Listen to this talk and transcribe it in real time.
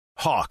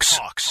Hawks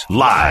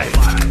Live.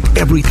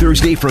 Every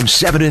Thursday from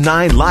 7 to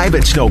 9 live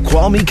at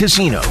Snoqualmie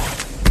Casino.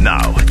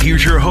 Now,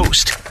 here's your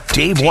host,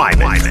 Dave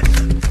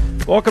Wyman.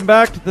 Welcome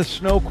back to the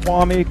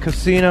Snoqualmie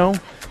Casino.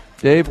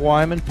 Dave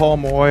Wyman, Paul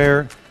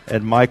Moyer,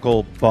 and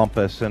Michael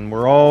Bumpus. And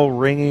we're all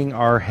wringing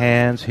our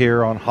hands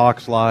here on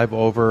Hawks Live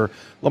over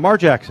Lamar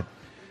Jackson.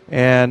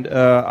 And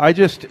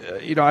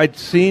I'd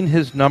seen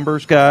his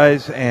numbers,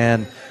 guys,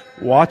 and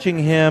watching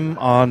him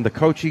on the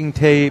coaching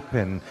tape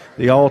and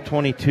the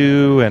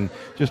All-22 and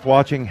just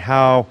watching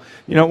how,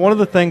 one of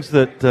the things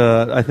that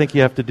I think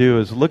you have to do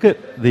is look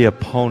at the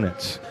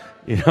opponents.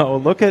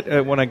 Look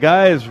at when a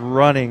guy is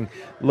running,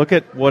 look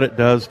at what it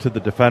does to the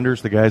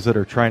defenders, the guys that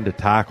are trying to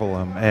tackle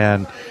him.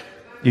 And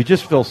you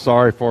just feel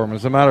sorry for him.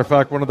 As a matter of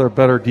fact, one of their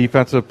better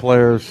defensive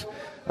players,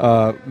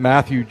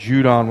 Matthew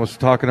Judon, was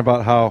talking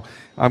about how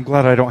I'm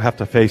glad I don't have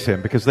to face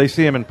him because they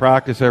see him in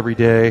practice every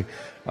day.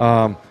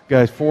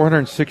 Guys,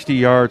 460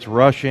 yards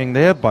rushing.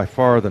 They have by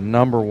far the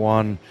number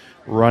one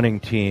running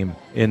team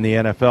in the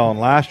NFL. And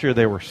last year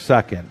they were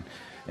second.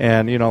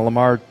 And,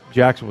 Lamar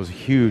Jackson was a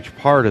huge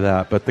part of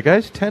that. But the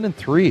guy's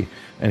 10-3,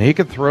 and he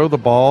can throw the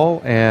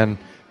ball.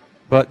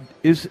 But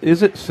is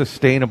it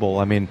sustainable?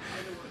 I mean,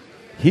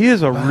 he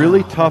is a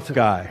really tough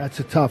guy. That's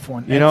a tough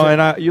one.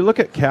 You look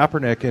at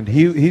Kaepernick, and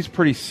he's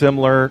pretty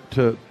similar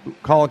to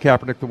Colin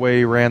Kaepernick the way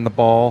he ran the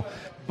ball.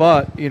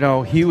 But,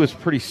 he was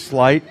pretty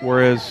slight,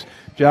 whereas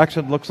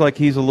Jackson looks like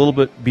he's a little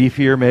bit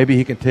beefier. Maybe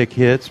he can take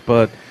hits,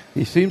 but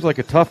he seems like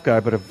a tough guy.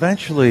 But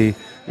eventually,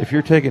 if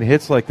you're taking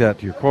hits like that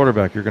to your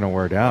quarterback, you're going to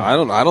wear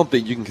down. I don't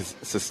think you can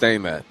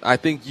sustain that. I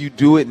think you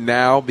do it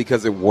now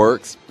because it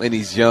works, and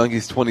he's young,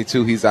 he's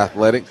 22, he's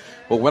athletic.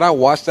 But when I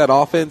watch that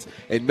offense,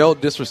 and no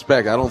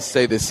disrespect, I don't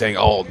say this saying,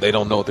 they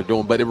don't know what they're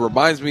doing, but it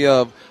reminds me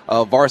of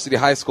a varsity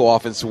high school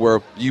offense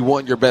where you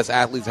want your best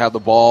athlete to have the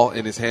ball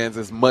in his hands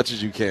as much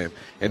as you can,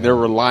 and they're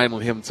relying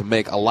on him to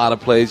make a lot of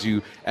plays.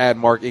 You add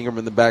Mark Ingram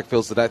in the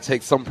backfield, so that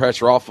takes some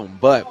pressure off him.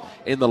 But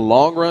in the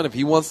long run, if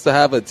he wants to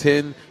have a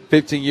 10,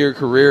 15-year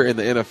career in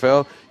the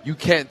NFL, you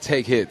can't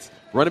take hits.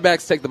 Running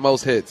backs take the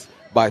most hits.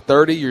 By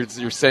 30,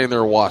 you're saying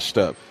they're washed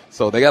up.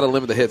 So they got to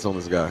limit the hits on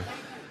this guy.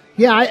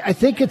 Yeah, I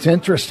think it's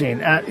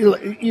interesting.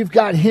 You've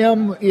got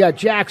him,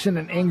 Jackson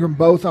and Ingram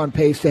both on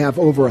pace to have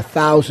over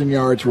 1,000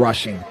 yards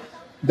rushing.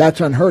 That's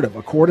unheard of.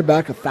 A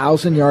quarterback,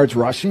 1,000 yards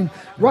rushing.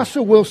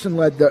 Russell Wilson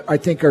led,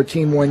 our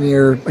team one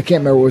year. I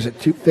can't remember, was it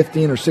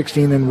 15 or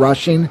 16 in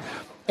rushing?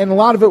 And a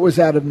lot of it was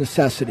out of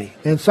necessity,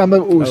 and some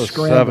of it was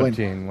scrambling.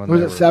 17.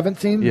 Was it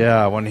 17?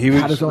 Yeah, when he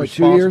was only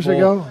 2 years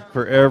ago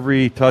for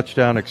every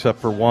touchdown except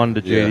for one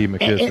to J.D.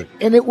 McKissick.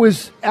 And it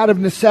was out of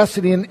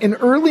necessity. And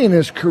early in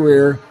his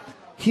career,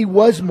 he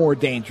was more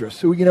dangerous.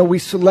 So, we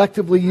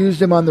selectively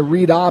used him on the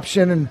read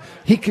option, and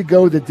he could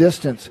go the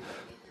distance.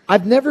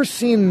 I've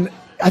seen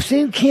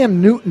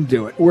Cam Newton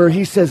do it, where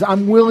he says,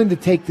 I'm willing to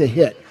take the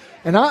hit.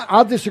 And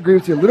I'll disagree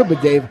with you a little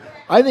bit, Dave.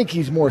 I think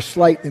he's more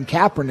slight than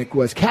Kaepernick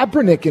was.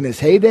 Kaepernick in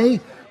his heyday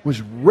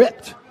was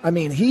ripped. I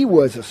mean, he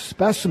was a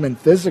specimen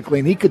physically,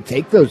 and he could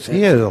take those hits.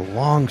 He had a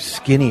long,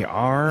 skinny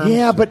arm.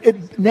 Yeah, but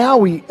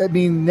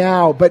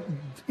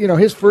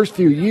his first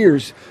few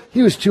years,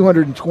 he was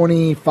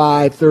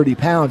 225, 30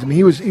 pounds. I mean,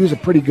 he was a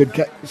pretty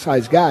good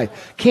sized guy.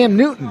 Cam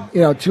Newton,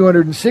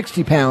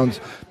 260 pounds,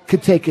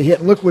 could take a hit.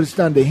 And look what it's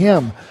done to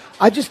him.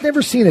 I just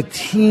never seen a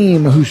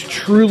team who's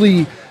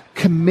truly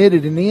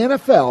committed in the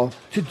NFL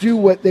to do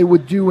what they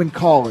would do in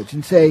college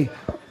and say,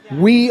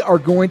 we are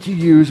going to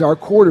use our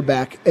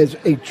quarterback as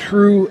a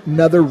true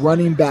another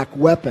running back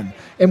weapon.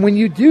 And when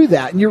you do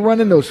that and you're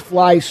running those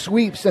fly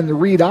sweeps and the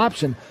read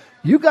option,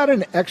 you got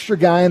an extra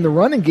guy in the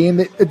running game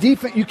that a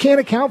defense, you can't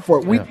account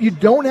for it. You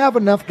don't have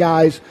enough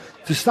guys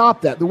to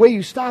stop that. The way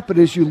you stop it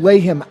is you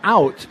lay him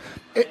out,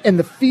 and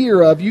the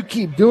fear of you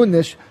keep doing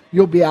this,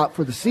 you'll be out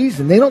for the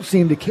season. They don't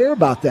seem to care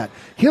about that.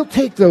 He'll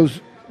take those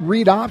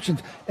read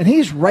options, and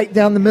he's right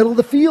down the middle of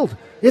the field.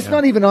 It's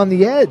not even on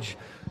the edge.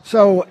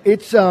 So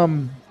it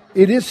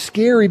is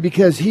scary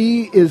because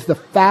he is the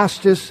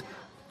fastest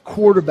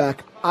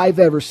quarterback I've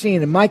ever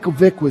seen, and Michael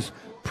Vick was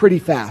pretty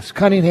fast.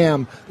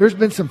 Cunningham, there's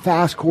been some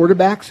fast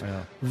quarterbacks.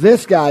 Yeah.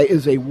 This guy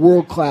is a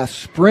world-class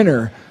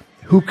sprinter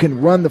who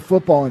can run the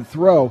football and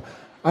throw.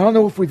 I don't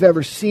know if we've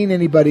ever seen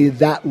anybody at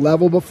that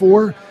level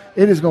before.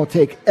 It is going to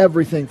take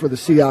everything for the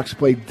Seahawks to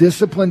play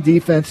disciplined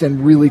defense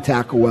and really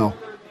tackle well.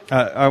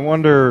 I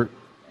wonder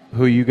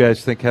who you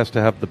guys think has to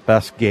have the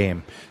best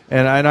game.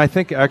 And I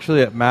think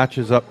actually it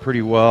matches up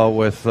pretty well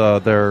with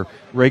their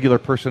regular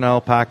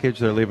personnel package.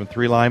 They're leaving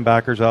 3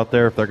 linebackers out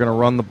there. If they're going to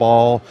run the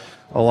ball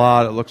a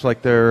lot, it looks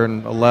like they're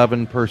in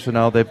 11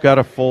 personnel. They've got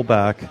a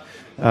fullback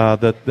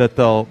that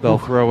they'll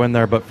throw in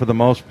there. But for the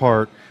most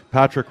part,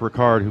 Patrick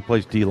Ricard, who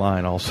plays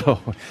D-line also,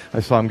 I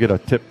saw him get a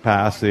tip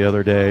pass the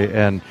other day.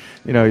 And,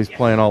 he's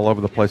playing all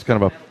over the place,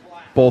 kind of a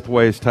both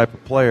ways type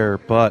of player.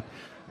 But,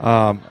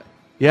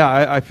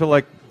 I feel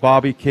like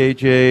Bobby,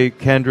 KJ,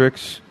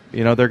 Kendricks,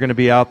 they're going to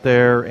be out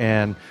there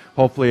and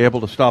hopefully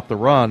able to stop the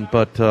run.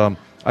 But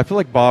I feel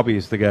like Bobby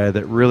is the guy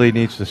that really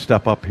needs to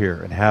step up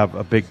here and have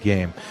a big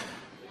game.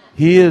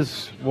 he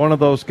is one of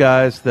those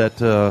guys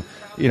that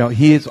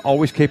he is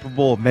always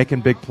capable of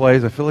making big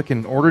plays. I feel like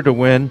in order to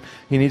win,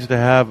 he needs to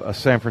have a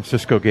San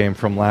Francisco game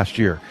from last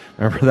year.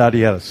 Remember that?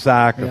 He had a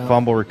sack, a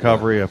fumble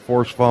recovery, a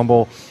forced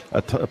fumble,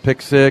 a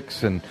pick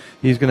six, and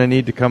he's going to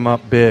need to come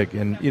up big.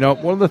 And,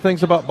 one of the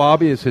things about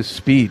Bobby is his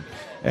speed.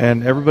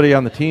 And everybody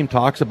on the team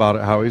talks about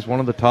it, how he's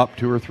one of the top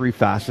 2 or 3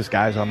 fastest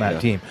guys on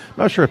that team. I'm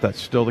not sure if that's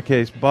still the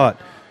case, but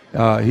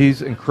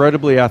he's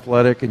incredibly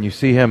athletic, and you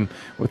see him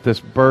with this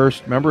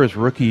burst. Remember his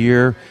rookie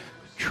year,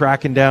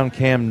 tracking down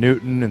Cam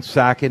Newton and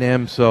sacking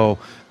him. So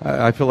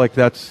I feel like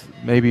that's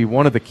maybe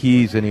one of the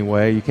keys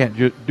anyway. You can't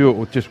do it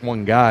with just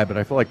one guy, but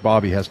I feel like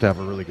Bobby has to have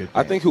a really good game.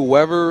 I think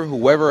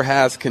whoever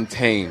has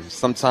contained,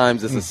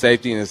 sometimes it's a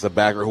safety and it's a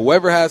backer,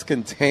 whoever has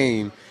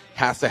contained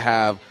has to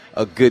have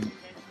a good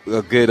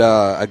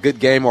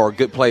game or a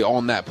good play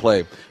on that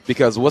play.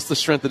 Because what's the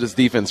strength of this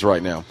defense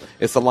right now?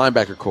 It's the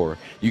linebacker core.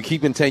 You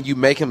keep contained, you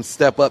make him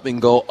step up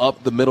and go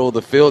up the middle of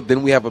the field,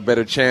 then we have a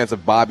better chance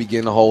of Bobby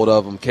getting a hold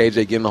of him,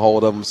 KJ getting a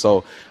hold of him.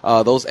 So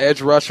those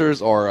edge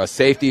rushers or a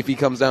safety if he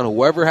comes down,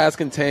 whoever has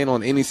contained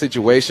on any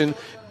situation,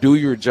 do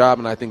your job,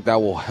 and I think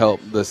that will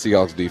help the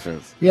Seahawks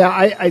defense.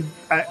 Yeah,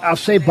 I'll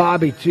say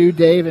Bobby too,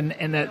 Dave,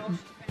 and that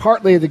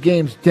partly the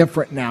game's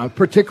different now,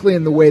 particularly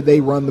in the way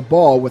they run the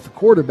ball with the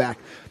quarterback.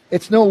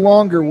 It's no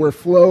longer where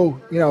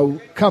flow,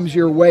 comes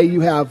your way,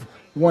 you have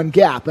one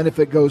gap. And if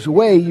it goes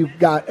away, you've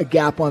got a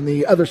gap on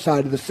the other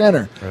side of the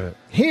center. Right.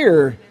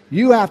 Here,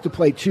 you have to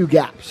play 2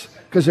 gaps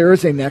because there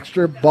is an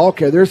extra ball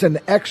carrier. There's an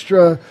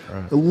extra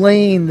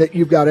lane that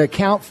you've got to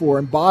account for.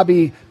 And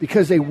Bobby,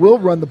 because they will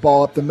run the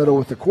ball up the middle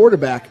with the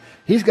quarterback,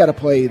 he's got to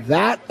play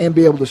that and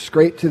be able to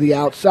scrape to the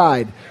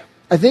outside.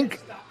 I think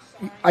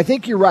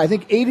you're right. I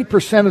think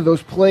 80% of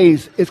those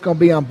plays, it's going to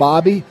be on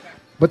Bobby.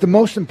 But the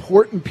most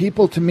important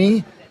people to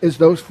me is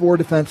those 4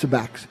 defensive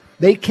backs.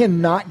 They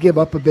cannot give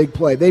up a big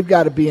play. They've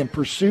got to be in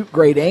pursuit,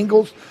 great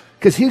angles,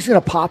 because he's going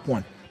to pop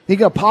one. He's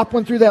going to pop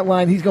one through that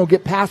line. He's going to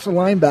get past the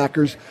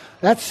linebackers.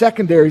 That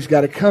secondary's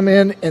got to come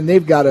in, and they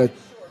got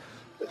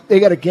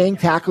to gang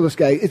tackle this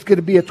guy. It's going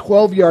to be a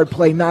 12-yard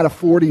play, not a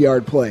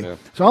 40-yard play. Yeah.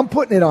 So I'm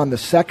putting it on the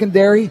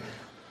secondary.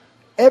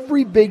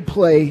 Every big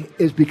play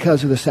is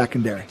because of the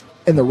secondary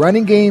in the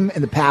running game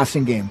and the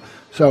passing game.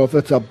 So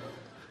if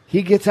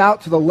he gets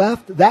out to the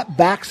left, that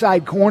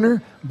backside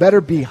corner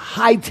better be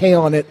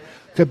hightailing it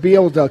to be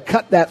able to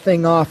cut that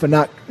thing off and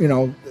not,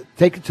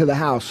 take it to the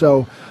house.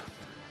 So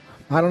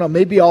I don't know,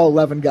 maybe all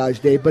 11 guys,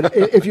 Dave. But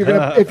if you're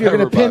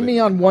gonna pin me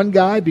on one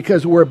guy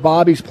because of where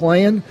Bobby's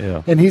playing,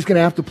 and he's gonna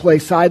have to play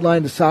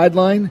sideline to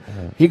sideline,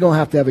 he's gonna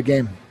have to have a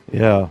game.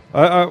 Yeah,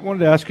 I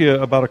wanted to ask you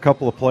about a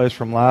couple of plays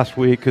from last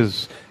week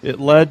because it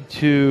led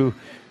to.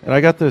 And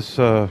I got this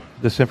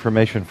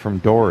information from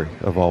Dory,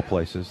 of all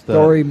places.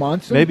 Dory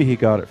Monson? Maybe he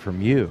got it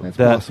from you. That's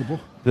possible.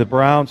 The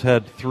Browns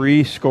had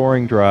 3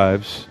 scoring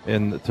drives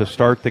to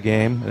start the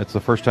game. It's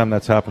the first time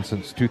that's happened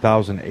since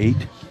 2008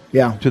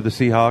 to the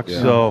Seahawks.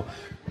 Yeah. So,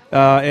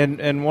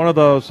 and one of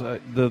those,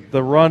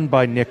 the run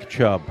by Nick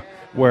Chubb,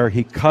 where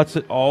he cuts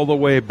it all the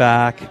way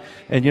back.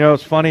 And,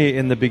 it's funny,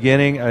 in the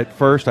beginning, at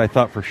first, I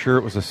thought for sure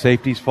it was a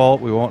safety's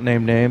fault. We won't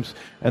name names.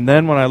 And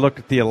then when I looked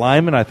at the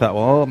alignment, I thought,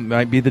 well, it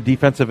might be the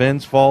defensive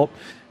end's fault.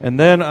 And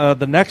then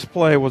the next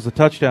play was a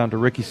touchdown to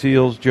Ricky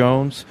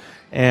Seals-Jones.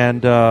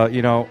 And,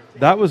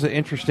 that was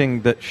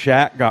interesting that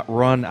Shaq got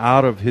run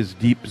out of his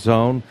deep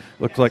zone.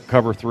 Looked like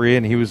cover 3,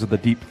 and he was the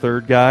deep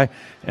third guy.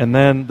 And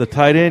then the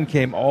tight end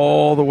came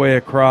all the way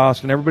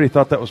across, and everybody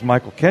thought that was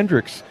Michael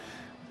Kendrick's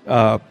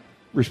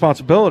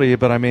responsibility,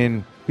 but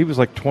he was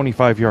like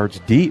 25 yards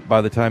deep by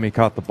the time he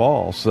caught the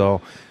ball.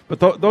 So,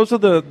 but those are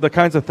the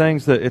kinds of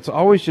things that it's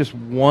always just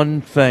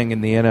one thing in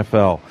the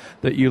NFL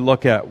that you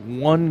look at,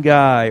 one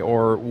guy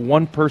or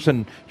one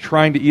person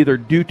trying to either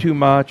do too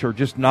much or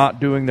just not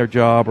doing their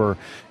job or,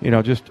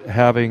 just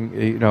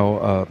having,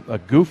 a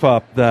goof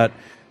up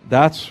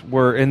that's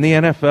where, in the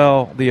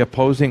NFL, the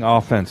opposing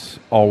offense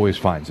always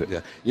finds it.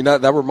 Yeah,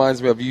 that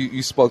reminds me of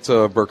you spoke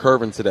to Burke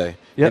Irvin today.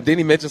 Yep. And didn't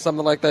he mention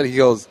something like that? He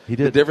goes,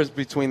 the difference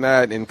between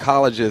that in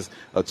college is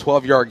a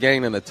 12-yard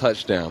gain and a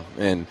touchdown.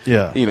 And,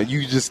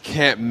 you just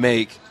can't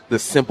make the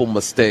simple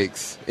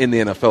mistakes in the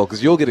NFL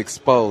because you'll get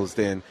exposed.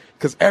 And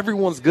because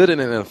everyone's good in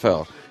the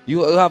NFL.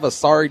 You'll have a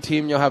sorry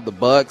team. You'll have the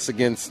Bucs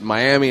against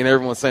Miami, and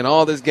everyone's saying,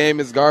 this game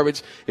is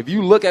garbage. If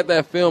you look at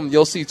that film,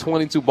 you'll see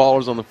 22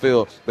 ballers on the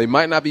field. They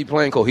might not be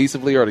playing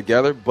cohesively or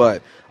together,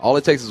 but all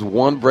it takes is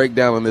one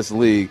breakdown in this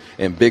league,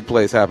 and big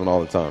plays happen all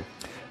the time.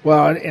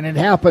 Well, and it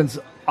happens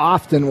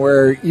often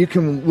where you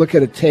can look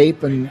at a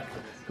tape and,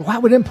 why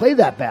we didn't play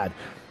that bad?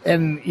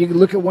 And you can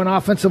look at one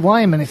offensive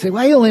lineman and say,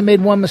 well, he only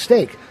made one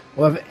mistake.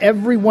 Well, if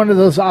every one of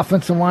those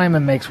offensive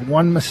linemen makes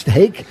one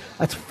mistake,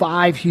 that's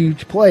 5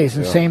 huge plays.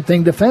 And same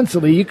thing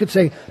defensively. You could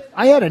say,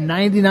 I had a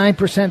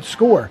 99%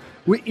 score.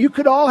 You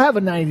could all have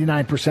a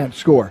 99%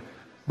 score.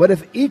 But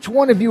if each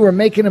one of you are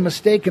making a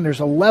mistake and there's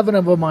 11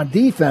 of them on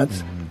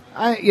defense,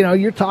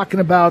 you're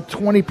talking about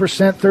 20%,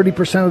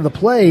 30% of the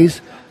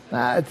plays.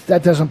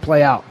 That doesn't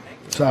play out.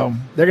 So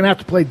they're going to have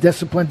to play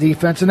disciplined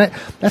defense. And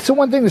that's the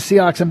one thing the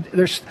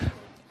Seahawks,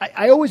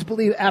 I always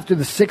believe after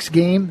the sixth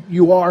game,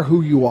 you are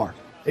who you are.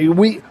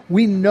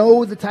 We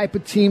know the type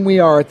of team we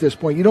are at this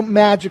point. You don't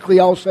magically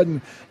all of a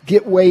sudden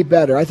get way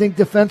better. I think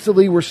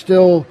defensively we're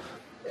still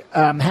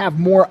have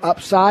more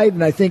upside,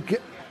 and I think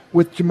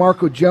with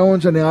Jamarco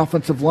Jones on the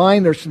offensive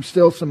line, there's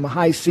still some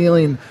high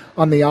ceiling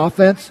on the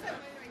offense.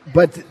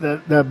 But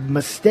the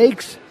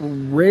mistakes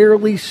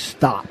rarely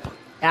stop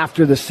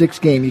after the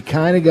sixth game. You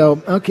kind of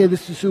go, okay,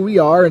 this is who we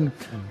are, and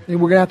we're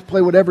going to have to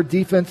play whatever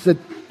defense that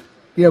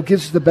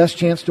gives us the best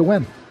chance to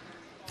win.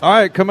 All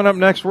right, coming up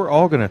next, we're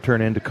all going to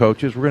turn into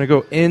coaches. We're going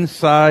to go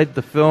inside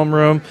the film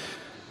room.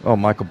 Oh,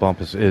 Michael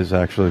Bumpus is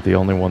actually the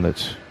only one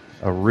that's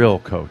a real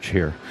coach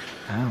here.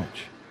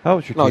 Ouch. How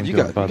was your team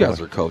doing, you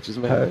guys are coaches,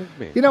 man.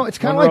 It's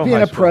kind of like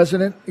being a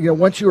president.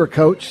 Once you were a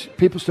coach,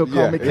 people still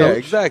call me coach. Yeah,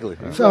 exactly.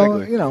 So,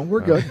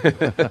 we're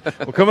good.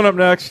 Well, coming up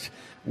next,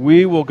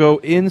 we will go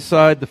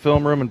inside the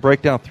film room and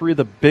break down 3 of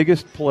the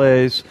biggest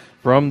plays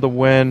from the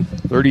win,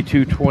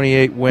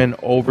 32-28 win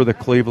over the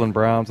Cleveland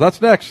Browns.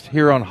 That's next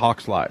here on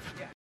Hawks Live.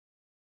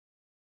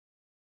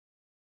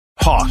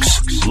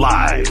 Hawks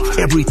Live.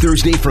 Every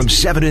Thursday from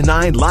 7 to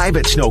 9 live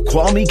at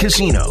Snoqualmie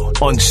Casino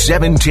on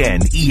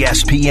 710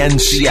 ESPN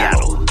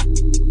Seattle.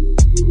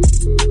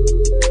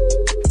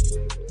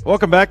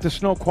 Welcome back to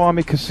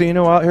Snoqualmie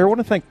Casino out here. I want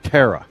to thank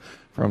Tara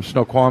from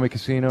Snoqualmie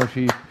Casino.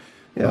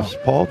 Yes,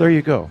 Paul, there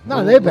you go.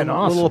 No, they've been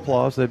awesome. A little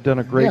applause. They've done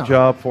a great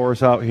job for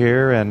us out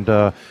here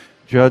and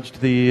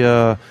judged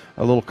a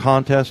little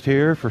contest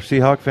here for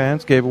Seahawk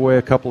fans, gave away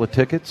a couple of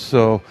tickets.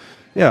 So,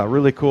 yeah,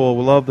 really cool.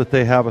 We love that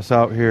they have us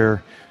out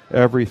here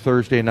every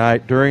Thursday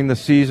night during the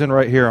season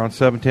right here on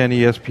 710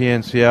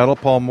 ESPN Seattle.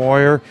 Paul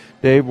Moyer,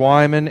 Dave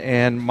Wyman,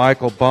 and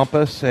Michael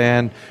Bumpus.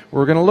 And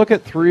we're going to look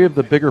at 3 of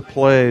the bigger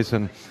plays.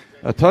 And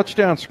a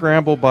touchdown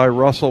scramble by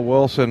Russell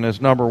Wilson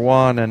is number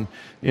 1. And,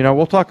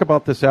 we'll talk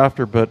about this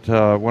after, but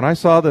when I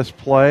saw this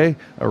play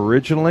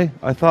originally,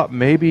 I thought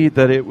maybe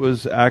that it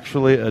was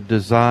actually a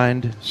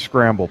designed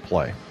scramble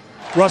play.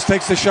 Russ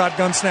takes the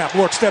shotgun snap.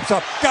 Lork steps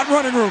up. Got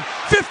running room.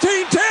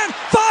 15, 10,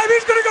 5.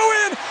 He's going to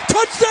go in.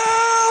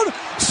 Touchdown,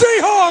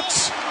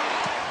 Seahawks.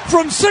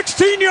 From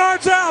 16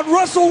 yards out,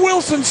 Russell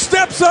Wilson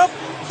steps up.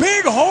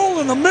 Big hole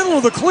in the middle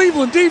of the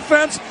Cleveland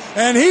defense,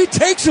 and he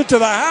takes it to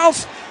the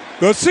house.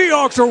 The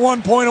Seahawks are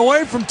 1 point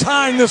away from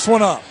tying this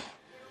one up.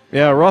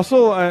 Yeah,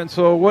 Russell, and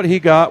so what he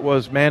got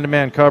was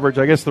man-to-man coverage.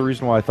 I guess the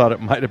reason why I thought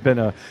it might have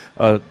been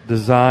a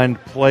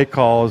designed play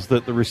call is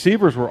that the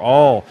receivers were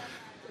all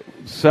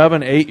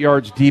 7-8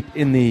 yards deep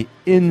in the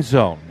end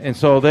zone. And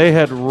so they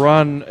had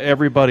run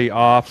everybody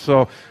off.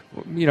 So,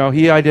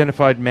 he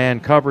identified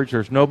man coverage.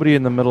 There's nobody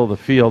in the middle of the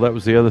field. That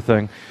was the other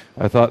thing.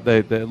 I thought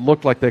they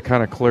looked like they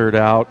kind of cleared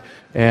out.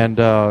 And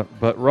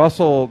but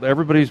Russell,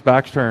 everybody's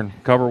back's turned.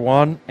 Cover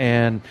 1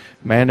 and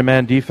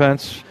man-to-man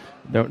defense.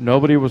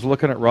 Nobody was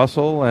looking at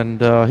Russell,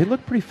 and he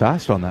looked pretty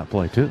fast on that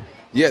play too.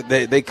 Yeah,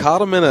 they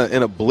caught him in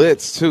a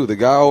blitz, too. The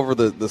guy over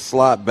the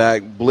slot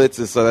back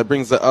blitzes, so that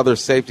brings the other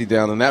safety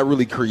down, and that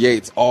really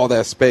creates all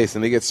that space.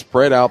 And they get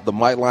spread out. The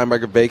Mike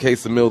linebacker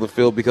vacates the middle of the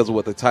field because of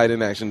what the tight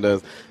end action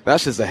does.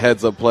 That's just a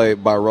heads-up play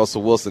by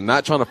Russell Wilson.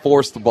 Not trying to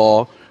force the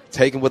ball,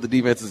 taking what the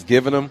defense is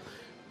giving him.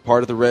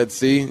 Part of the Red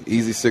Sea,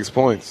 easy 6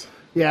 points.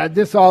 Yeah,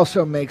 this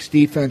also makes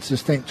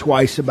defenses think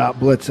twice about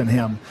blitzing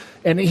him.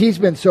 And he's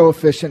been so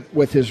efficient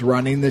with his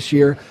running this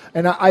year.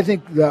 And I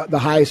think the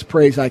highest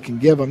praise I can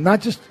give him,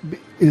 not just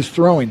his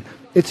throwing,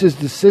 it's his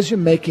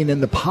decision-making in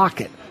the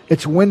pocket.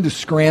 It's when to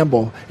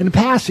scramble. In the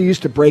past, he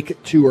used to break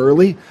it too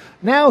early.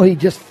 Now he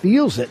just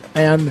feels it.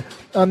 And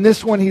on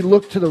this one, he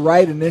looked to the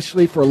right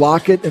initially for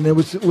Lockett, and it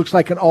looks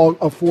like a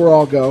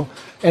 4-all go.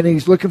 And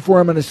he's looking for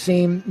him in a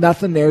seam,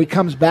 nothing there. He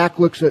comes back,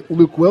 looks at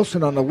Luke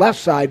Wilson on the left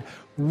side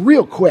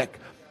real quick.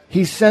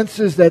 He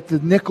senses that the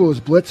nickel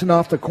is blitzing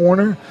off the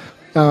corner.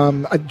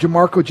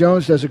 Jamarco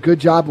Jones does a good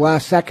job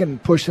last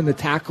second pushing the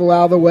tackle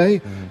out of the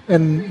way,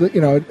 and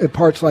it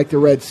parts like the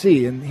Red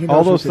Sea. And he knows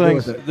all those what to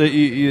things do with it. that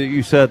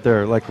you said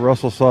there, like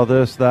Russell saw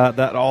this, that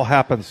all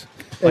happens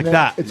like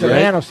that. It's right? a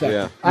nanosecond.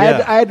 Yeah. I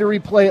had to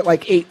replay it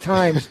like 8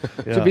 times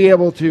to be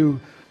able to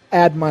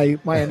add my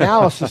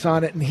analysis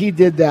on it, and he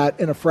did that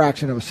in a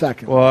fraction of a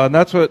second. Well, and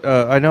that's what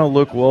I know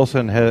Luke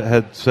Wilson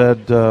had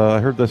said. I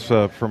heard this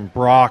from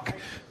Brock,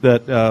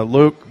 that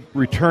Luke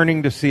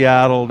returning to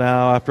Seattle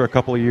now after a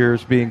couple of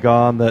years being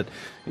gone, that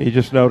he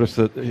just noticed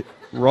that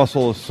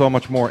Russell is so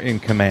much more in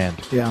command.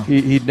 Yeah.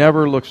 He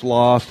never looks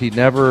lost.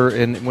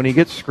 And when he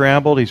gets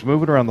scrambled, he's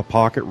moving around the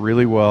pocket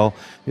really well.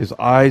 His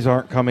eyes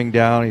aren't coming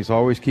down. He's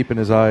always keeping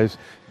his eyes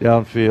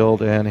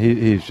downfield, and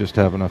he's just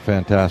having a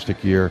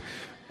fantastic year.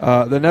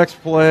 The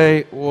next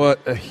play,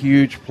 what a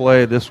huge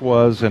play this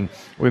was, and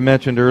we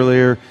mentioned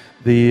earlier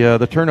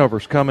the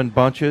turnovers come in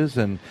bunches,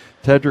 and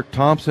Tedrick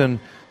Thompson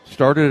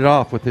started it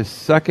off with his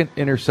second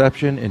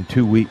interception in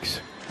 2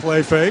 weeks.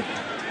 Play fake,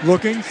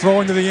 looking,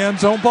 throwing to the end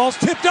zone. Ball's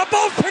tipped up,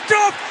 ball's picked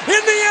off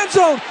in the end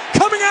zone.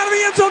 Coming out of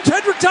the end zone,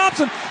 Tedrick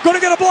Thompson going to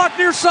get a block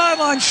near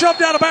sideline,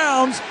 shoved out of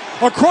bounds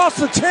across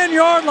the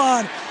 10-yard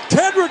line.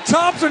 Tedrick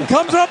Thompson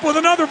comes up with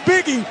another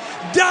biggie,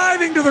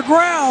 diving to the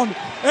ground.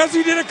 as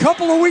he did a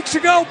couple of weeks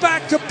ago,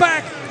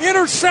 back-to-back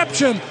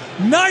interception.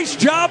 Nice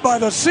job by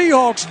the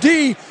Seahawks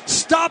D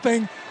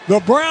stopping the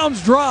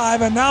Browns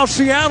drive, and now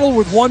Seattle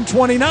with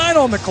 1:29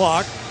 on the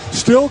clock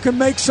still can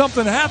make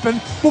something happen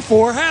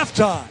before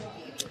halftime.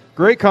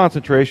 Great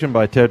concentration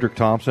by Tedrick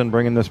Thompson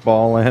bringing this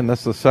ball in.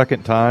 That's the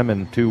second time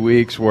in 2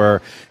 weeks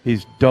where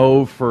he's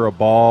dove for a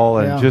ball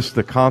and just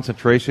the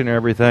concentration and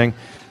everything.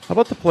 How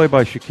about the play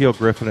by Shaquille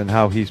Griffin and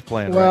how he's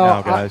playing right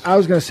now, guys? I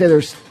was going to say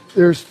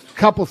there's a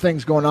couple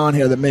things going on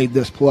here that made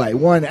this play.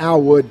 One,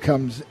 Al Wood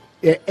comes,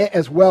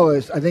 as well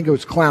as I think it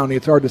was Clowney.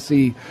 It's hard to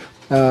see,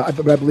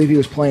 but I believe he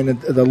was playing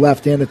at the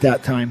left end at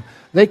that time.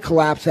 They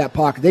collapsed that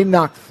pocket. They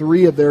knocked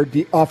three of their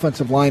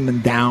offensive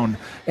linemen down,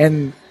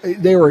 and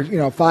they were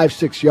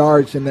 5-6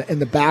 yards in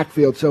the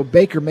backfield. So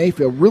Baker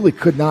Mayfield really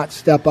could not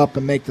step up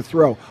and make the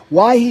throw.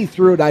 Why he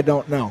threw it, I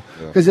don't know,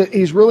 because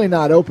he's really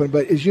not open.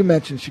 But as you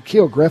mentioned,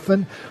 Shaquille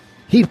Griffin,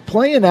 he's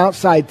playing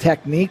outside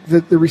technique.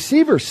 The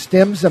receiver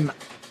stems him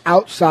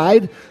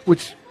outside,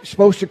 which is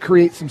supposed to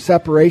create some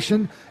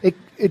separation.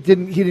 He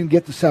didn't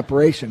get the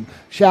separation.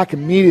 Shaq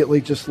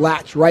immediately just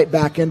latched right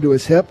back into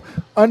his hip,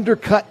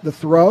 undercut the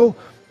throw,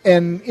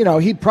 and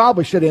he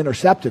probably should have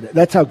intercepted it.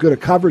 That's how good a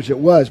coverage it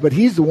was. But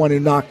he's the one who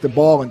knocked the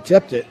ball and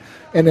tipped it.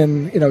 And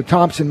then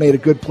Thompson made a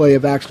good play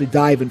of actually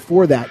diving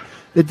for that.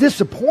 The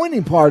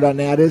disappointing part on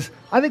that is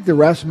I think the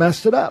refs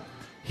messed it up.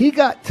 He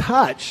got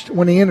touched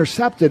when he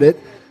intercepted it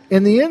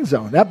in the end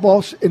zone. That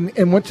ball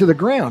and went to the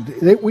ground.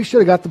 We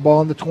should have got the ball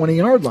on the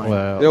 20-yard line.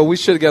 Well, we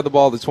should have got the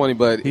ball at the 20,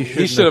 but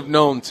he should have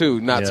known,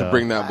 too, not to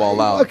bring that ball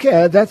out.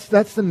 Okay, that's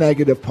the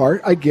negative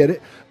part. I get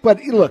it.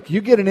 But, look,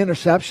 you get an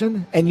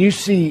interception and you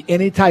see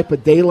any type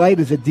of daylight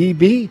as a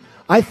DB,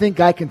 I think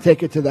I can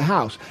take it to the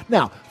house.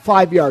 Now,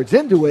 5 yards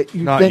into it,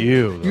 you not think...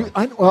 you.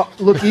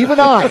 Look, even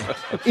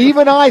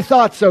I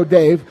thought so,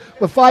 Dave.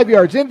 But 5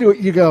 yards into it,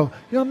 you go,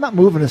 I'm not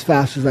moving as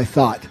fast as I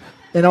thought.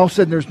 And all of a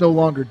sudden, there's no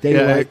longer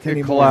daylight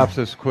anymore. It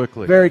collapses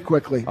quickly. Very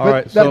quickly. All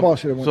right, that ball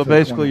should have went to the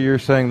basically, 20. you're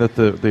saying that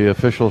the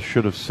officials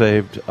should have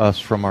saved us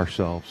from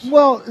ourselves.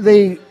 Well,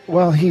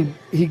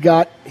 he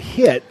got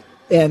hit,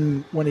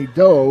 and when he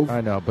dove,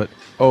 I know, but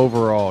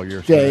overall,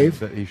 you're Dave,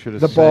 saying that he should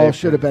have the ball saved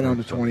should have been on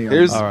the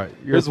 20-yard line.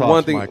 Here's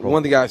one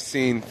thing I've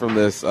seen from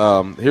this.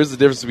 Here's the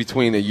difference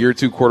between a year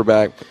 2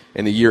 quarterback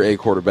and a year 8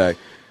 quarterback.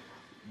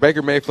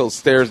 Baker Mayfield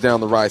stares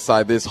down the right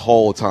side this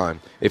whole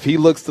time. If he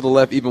looks to the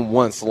left even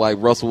once, like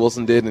Russell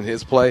Wilson did in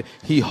his play,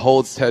 he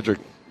holds Tedrick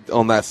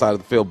on that side of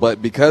the field.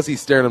 But because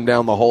he's staring him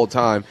down the whole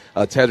time,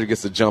 Tedrick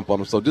gets a jump on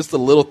him. So just the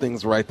little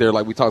things right there,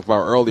 like we talked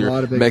about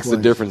earlier, makes the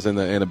difference in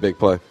a big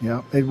play.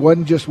 Yeah, it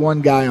wasn't just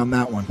one guy on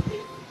that one.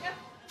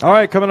 All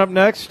right, coming up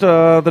next,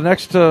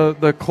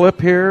 the clip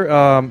here,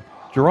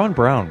 Jaron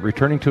Brown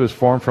returning to his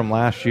form from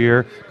last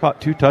year, caught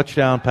 2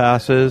 touchdown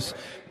passes.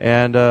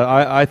 And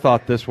I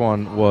thought this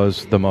one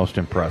was the most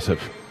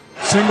impressive.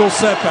 Single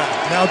setback.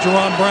 Now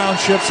Jaron Brown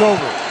shifts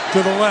over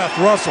to the left.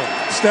 Russell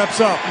steps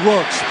up,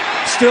 looks,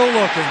 still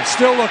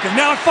looking.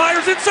 Now it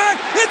fires inside.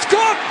 It's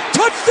caught.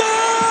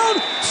 Touchdown,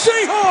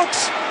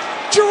 Seahawks.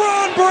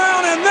 Jaron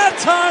Brown, and that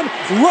time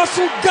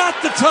Russell got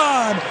the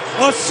time.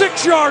 A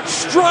 6-yard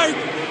strike,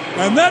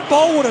 and that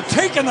ball would have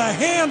taken the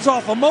hands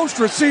off of most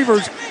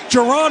receivers.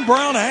 Jaron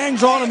Brown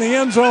hangs on in the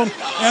end zone,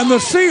 and the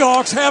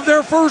Seahawks have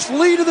their first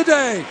lead of the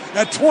day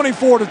at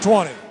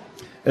 24-20.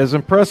 As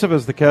impressive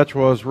as the catch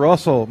was,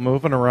 Russell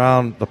moving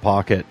around the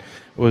pocket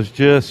was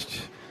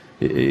just...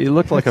 He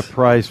looked like a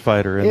prize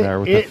fighter in there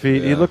with the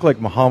feet. Yeah. He looked like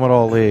Muhammad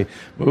Ali,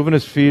 moving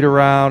his feet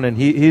around, and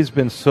he's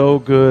been so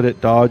good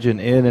at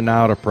dodging in and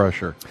out of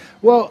pressure.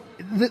 Well,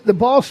 the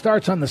ball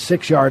starts on the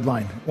 6-yard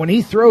line. When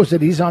he throws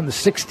it, he's on the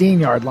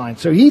 16-yard line.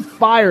 So he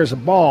fires a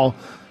ball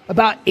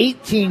about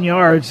 18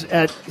 yards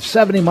at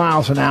 70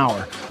 miles an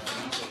hour.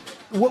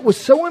 What was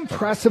so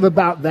impressive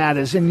about that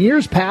is in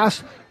years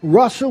past,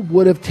 Russell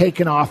would have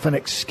taken off and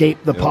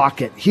escaped the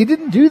pocket. He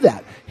didn't do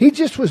that. He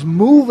just was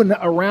moving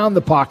around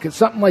the pocket,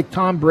 something like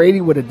Tom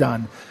Brady would have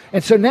done.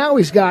 And so now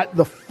he's got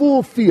the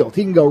full field.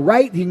 He can go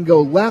right, he can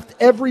go left.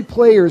 Every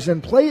player's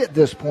in play at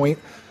this point.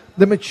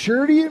 The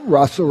maturity in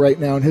Russell right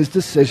now in his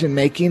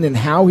decision-making and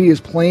how he is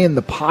playing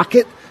the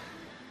pocket,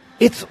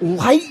 it's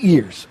light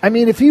years. I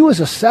mean, if he was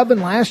a 7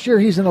 last year,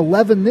 he's an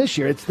 11 this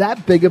year. It's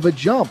that big of a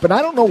jump. And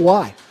I don't know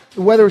why.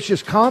 Whether it's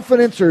just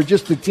confidence or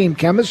just the team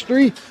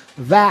chemistry,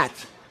 that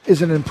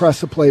is an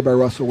impressive play by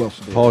Russell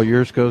Wilson. Paul,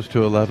 yours goes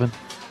to 11?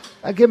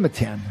 I give him a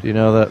 10. Do you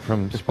know that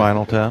from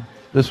Spinal Tap?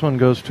 This one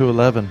goes to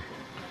 11.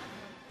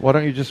 Why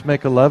don't you just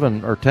make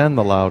 11 or 10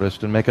 the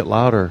loudest and make it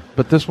louder?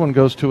 But this one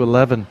goes to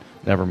 11.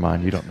 Never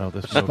mind, you don't know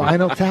this movie.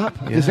 Spinal Tap?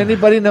 Yeah. Does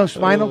anybody know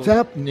Spinal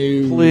Tap? No.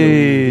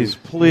 Please.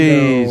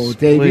 No,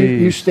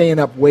 Dave, you're staying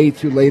up way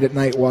too late at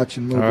night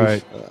watching movies. All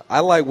right.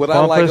 I like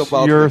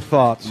about your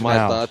thoughts. My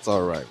now. thoughts,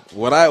 all right.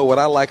 What I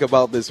like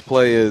about this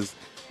play is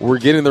we're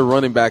getting the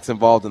running backs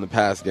involved in the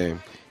pass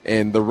game.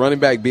 And the running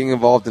back being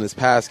involved in his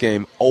pass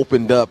game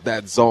opened up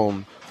that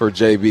zone for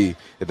JB.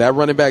 If that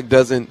running back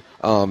doesn't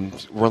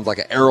runs like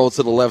an arrow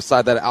to the left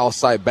side, that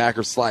outside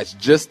backer slides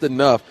just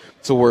enough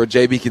to where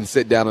JB can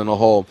sit down in a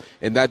hole.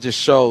 And that just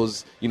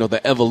shows,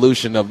 the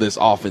evolution of this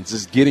offense.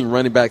 Just getting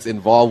running backs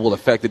involved will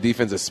affect the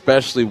defense,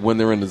 especially when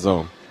they're in the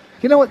zone.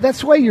 You know what?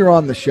 That's why you're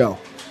on the show.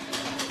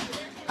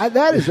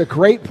 That is a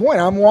great point.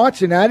 I'm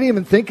watching. I didn't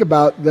even think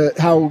about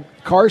how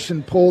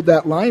Carson pulled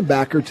that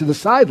linebacker to the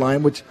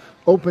sideline, which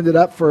opened it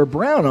up for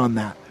Brown on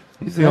that.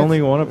 He's the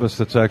only one of us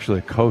that's actually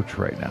a coach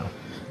right now.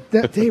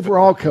 Dave, we're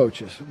all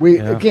coaches.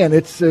 Again,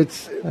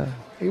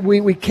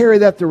 we carry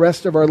that the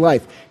rest of our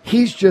life.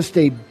 He's just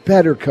a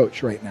better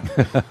coach right now.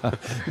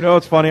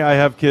 It's funny. I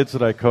have kids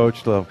that I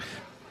coached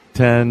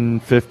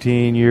 10,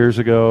 15 years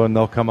ago, and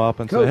they'll come up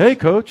and say, "Hey,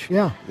 coach."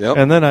 Yeah. Yep.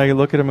 And then I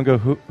look at them and go,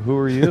 "Who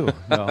are you?"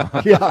 No.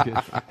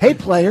 Yeah. Hey,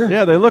 player.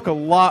 Yeah, they look a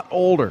lot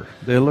older.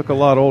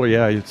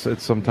 Yeah,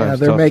 it's sometimes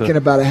they're tough making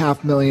about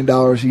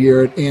 $500,000 a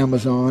year at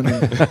Amazon.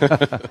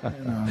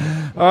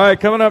 All right,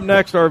 coming up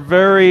next, our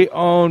very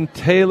own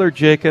Taylor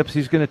Jacobs.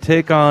 He's going to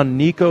take on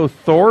Nico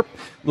Thorpe.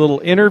 Little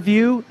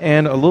interview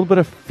and a little bit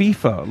of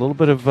FIFA, a little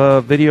bit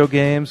of video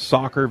games,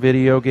 soccer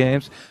video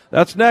games.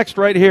 That's next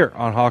right here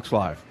on Hawks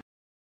Live.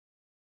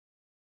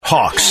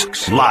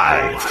 Hawks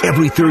Live.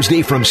 Every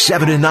Thursday from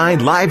 7 to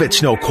 9 live at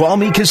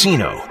Snoqualmie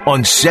Casino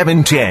on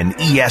 710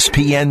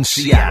 ESPN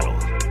Seattle.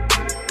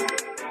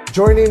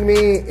 Joining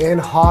me in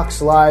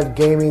Hawks Live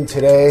Gaming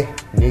today,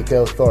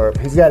 Nico Thorpe.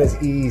 He's got his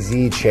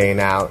EZ chain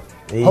out.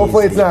 Easy.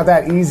 Hopefully it's not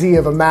that easy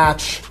of a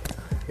match.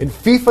 In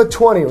FIFA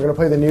 20, we're going to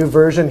play the new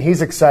version.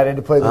 He's excited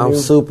to play the new version.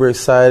 I'm super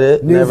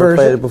excited. Never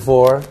played it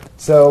before.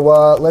 So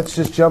let's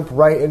just jump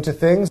right into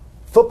things.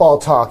 Football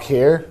talk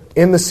here.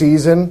 In the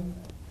season,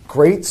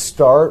 great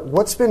start.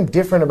 What's been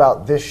different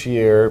about this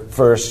year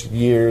versus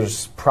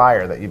years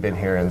prior that you've been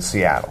here in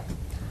Seattle?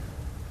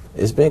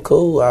 It's been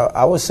cool.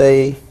 I would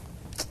say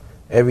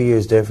every year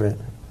is different.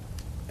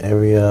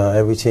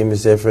 Every team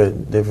is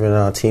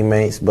different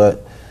teammates,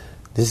 but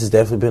this has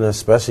definitely been a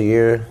special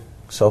year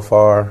so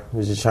far.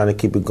 We're just trying to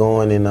keep it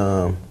going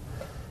and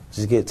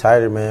just get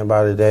tighter, man,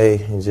 by the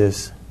day and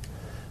just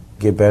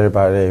get better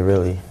by the day,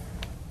 really.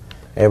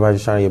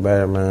 Everybody's trying to get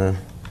better, man.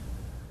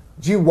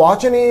 Do you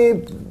watch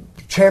any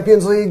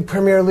Champions League,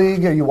 Premier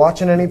League? Are you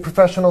watching any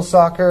professional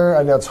soccer?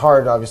 I know it's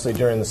hard, obviously,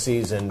 during the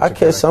season. I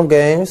catch some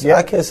games. Yeah.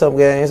 I catch some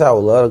games. I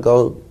would love to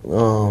go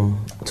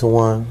to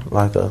one,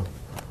 like a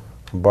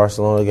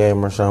Barcelona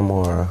game or something,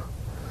 or a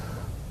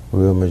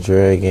Real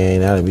Madrid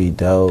game. That would be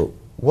dope.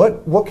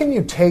 What can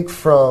you take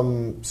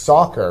from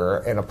soccer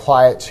and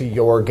apply it to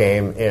your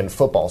game in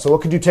football? So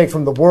what could you take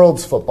from the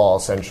world's football,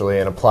 essentially,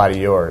 and apply to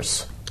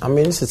yours? I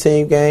mean, it's a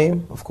team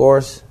game, of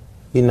course.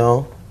 With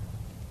everybody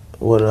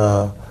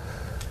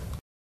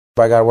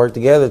got to work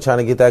together trying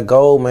to get that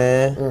goal,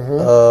 man.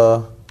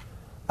 Mm-hmm.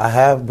 I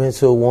have been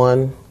to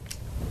one.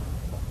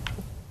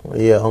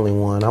 Yeah, only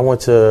one.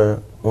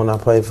 When I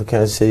played for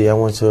Kansas City, I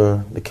went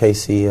to the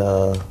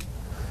KC,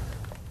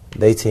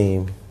 they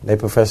team, they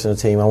professional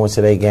team. I went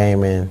to their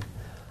game, and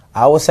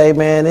I would say,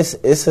 man,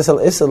 it's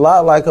a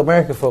lot like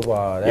American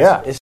football.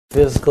 It's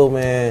physical,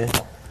 man.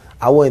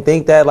 I wouldn't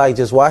think that, like,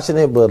 just watching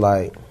it, but,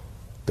 like,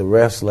 the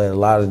refs let a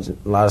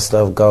lot of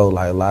stuff go,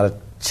 like a lot of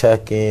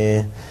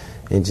checking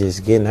and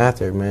just getting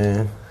after it,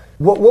 man.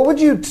 What would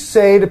you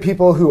say to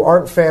people who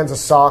aren't fans of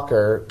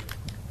soccer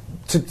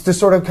to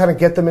sort of kind of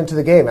get them into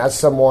the game as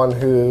someone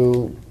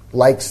who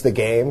likes the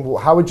game?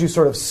 How would you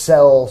sort of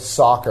sell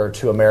soccer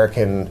to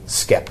American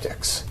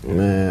skeptics?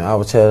 Man, I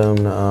would tell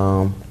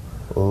them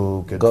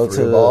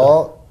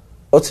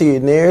go to your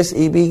nearest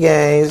EB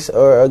Games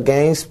or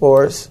Game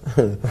Sports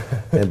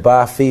and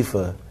buy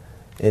FIFA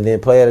and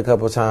then play it a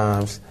couple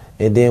times.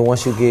 And then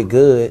once you get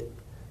good,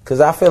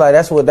 because I feel like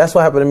that's what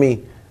happened to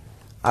me.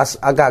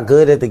 I got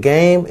good at the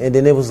game, and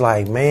then it was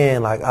like,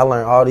 man, like I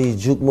learned all these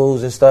juke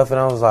moves and stuff, and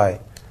I was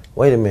like,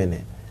 wait a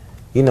minute.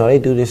 They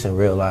do this in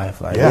real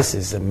life. Like, This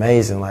is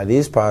amazing. Like,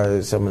 these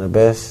probably some of the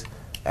best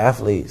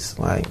athletes,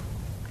 like,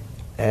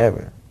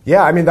 ever.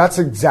 Yeah, I mean, that's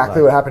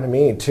exactly what happened to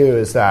me, too,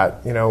 is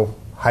that,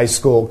 high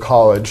school,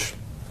 college,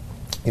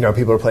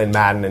 people are playing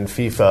Madden and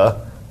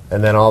FIFA,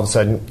 and then all of a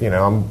sudden,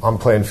 I'm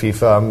playing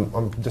FIFA,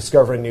 I'm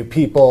discovering new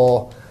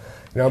people,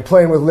 I'm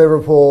playing with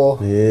Liverpool.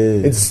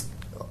 Yeah. It's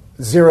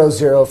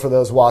 0-0 for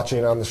those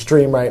watching on the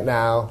stream right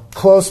now.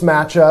 Close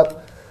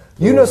matchup.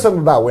 You know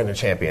something about winning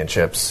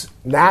championships.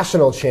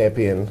 National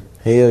champion.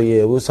 Hell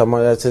yeah, we were talking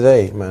about that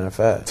today, matter of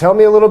fact. Tell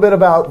me a little bit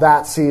about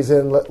that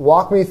season.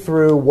 Walk me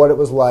through what it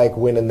was like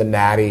winning the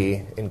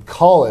Natty in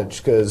college,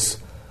 because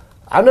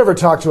I've never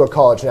talked to a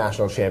college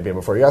national champion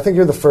before. I think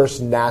you're the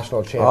first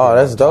national champion. Oh,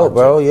 that's dope,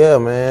 bro. Yeah,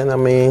 man. I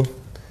mean,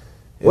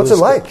 what's it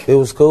like? It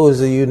was cool. It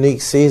was a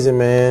unique season,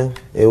 man.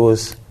 It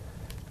was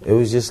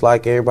just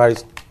like everybody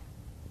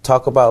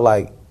talk about,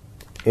 like,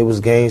 it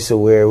was games to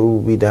where we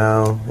would be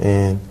down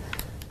and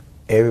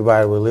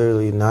everybody would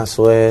literally not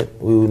sweat.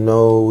 We would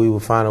know we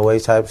would find a way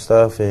type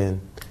stuff,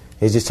 and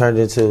it just turned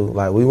into,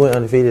 like, we went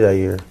undefeated that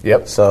year.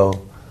 Yep.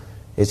 So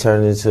it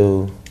turned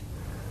into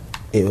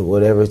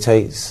whatever it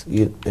takes,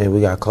 and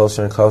we got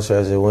closer and closer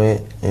as it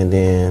went, and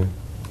then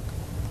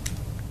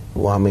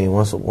Well, I mean,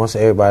 once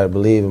everybody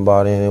believed and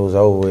bought in, it was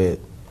over with.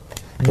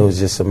 It was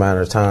just a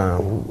matter of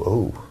time.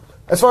 Ooh.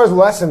 As far as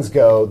lessons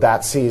go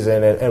that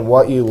season and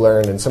what you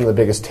learned and some of the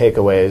biggest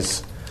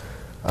takeaways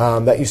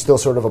that you still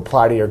sort of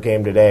apply to your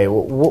game today,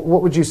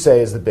 what would you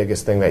say is the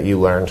biggest thing that you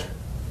learned?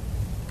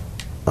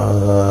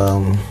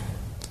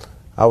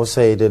 I would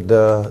say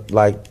that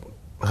like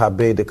how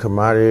big the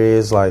camaraderie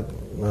is, like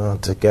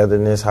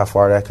togetherness, how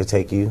far that could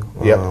take you.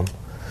 Yep.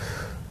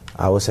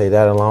 I would say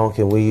that alone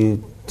can win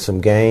you some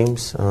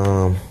games.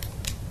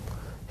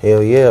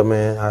 Hell yeah,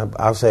 man.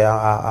 I'll say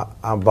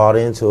I bought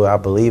into it. I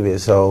believe it.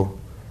 So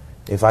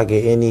if I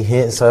get any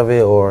hints of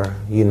it, or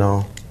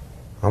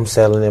I'm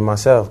selling it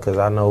myself because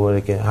I know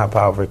how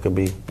powerful it could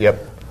be.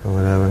 Yep. Or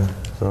whatever.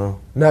 So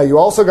now you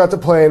also got to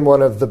play in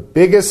one of the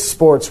biggest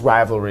sports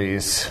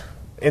rivalries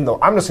I'm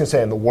just gonna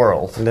say in the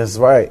world. That's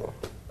right.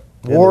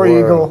 War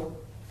Eagle,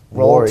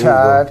 Roll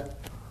Tide.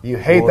 You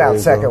hate that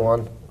second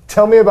one.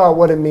 Tell me about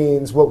what it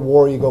means. What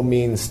War Eagle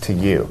means to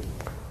you.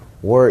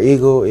 War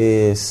Eagle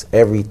is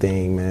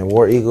everything, man.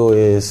 War Eagle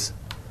is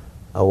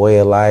a way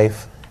of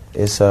life.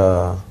 It's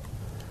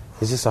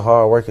just a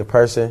hard-working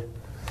person,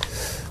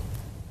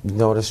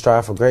 to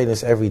strive for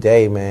greatness every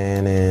day,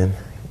 man. And,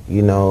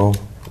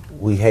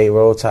 we hate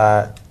Roll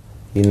Tide,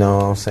 you know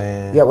what I'm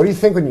saying? Yeah, what do you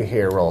think when you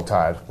hear Roll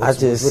Tide?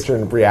 What's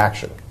your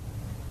reaction?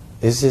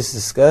 It's just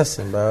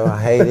disgusting, bro.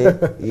 I hate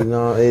it.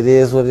 It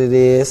is what it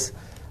is.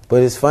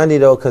 But it's funny,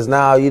 though, because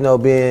now,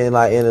 being,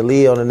 like, in the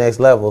league on the next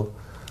level,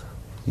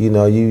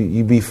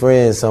 you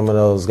befriend some of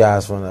those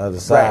guys from the other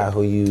side, right,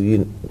 who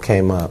you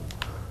came up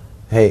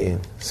hating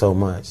so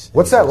much.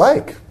 What's that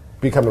like,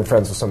 becoming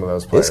friends with some of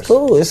those players? It's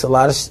cool. It's a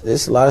lot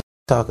of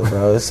talking,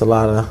 bro. It's a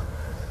lot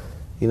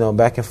of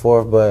back and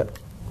forth. But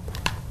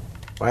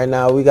right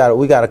now we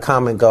got a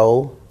common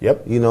goal.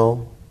 Yep.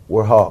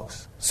 We're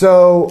Hawks.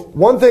 So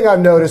one thing I've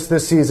noticed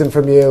this season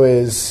from you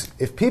is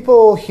if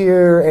people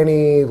hear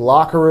any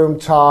locker room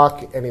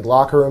talk, any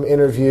locker room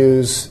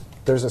interviews,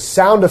 there's a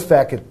sound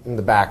effect in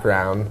the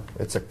background.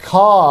 It's a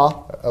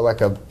caw,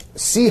 like a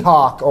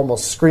Seahawk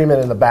almost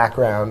screaming in the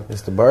background.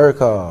 It's the bird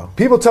call.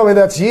 People tell me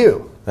that's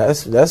you.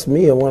 That's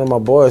me and one of my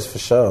boys for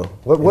sure.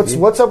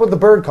 What's up with the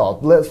bird call?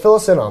 Fill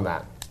us in on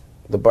that.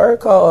 The bird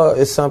call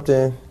is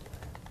something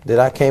that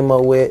I came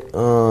up with.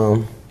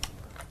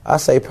 I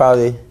say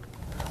probably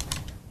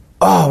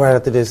right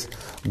after this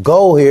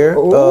goal here.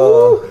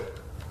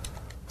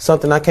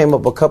 Something I came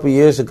up a couple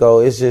years ago.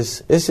 It's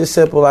just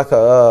simple, like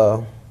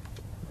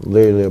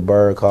literally a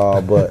bird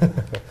call, but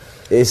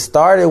it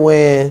started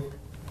when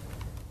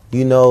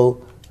you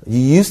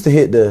used to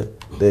hit the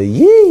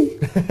yee.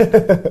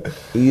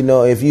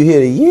 If you hear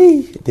the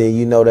yee,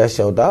 then that's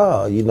your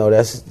dog.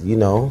 That's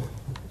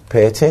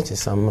pay attention.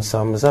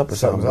 Something's up or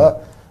something.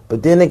 Up.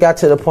 But then it got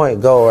to the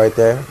point, go right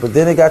there. But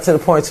then it got to the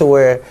point to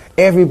where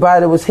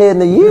everybody was hitting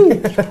the yee,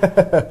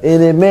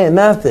 and it meant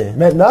nothing.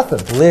 Meant nothing.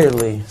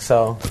 Literally.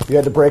 So you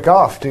had to break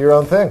off, do your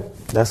own thing.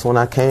 That's when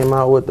I came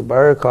out with the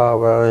bird call,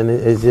 bro, and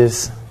it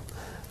just,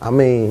 I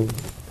mean,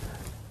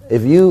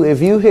 if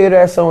you hear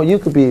that song, you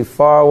could be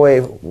far away.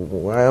 It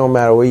don't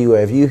matter where you are.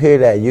 If you hear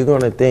that, you're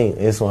gonna think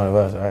it's one of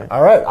us, right?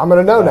 All right, I'm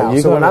gonna know now.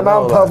 So when I'm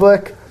out in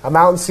public, I'm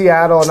out in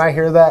Seattle, and I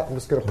hear that, I'm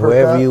just gonna perk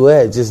wherever up. you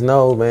at, just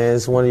know, man,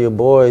 it's one of your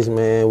boys,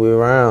 man. We're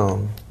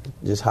around,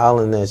 just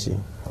hollering at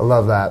you. I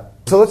love that.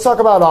 So let's talk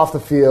about off the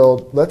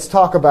field. Let's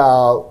talk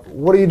about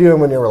what are you doing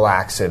when you're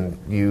relaxing?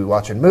 You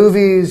watching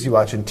movies? You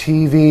watching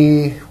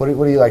TV? What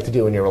do you like to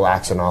do when you're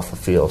relaxing off the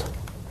field?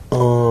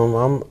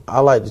 I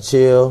like to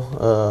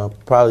chill,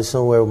 probably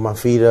somewhere with my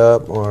feet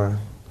up or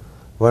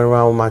run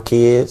around with my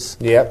kids.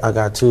 Yep. I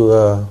got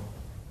two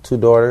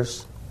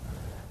daughters,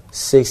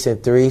 6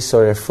 and 3, so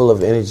they're full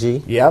of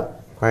energy. Yep.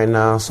 Right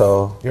now,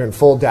 so you're in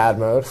full dad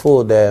mode.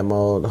 Full dad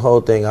mode. The whole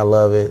thing, I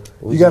love it.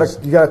 You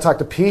gotta talk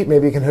to Pete.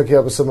 Maybe he can hook you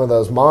up with some of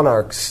those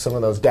Monarchs, some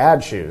of those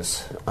dad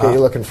shoes. Get you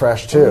looking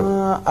fresh too.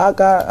 I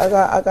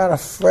got a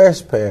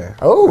fresh pair.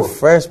 Oh, a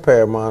fresh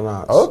pair of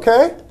Monarchs.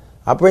 Okay.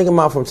 I bring them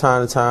out from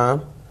time to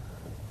time.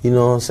 You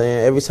know what I'm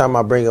saying? Every time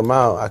I bring them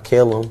out, I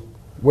kill them.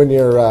 When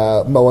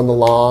you're mowing the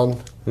lawn?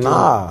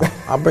 Nah,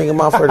 I bring them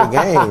out for the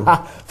game.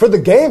 For the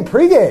game,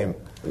 pregame?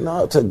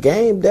 No, to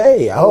game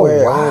day. I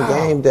wear it on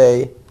game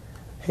day.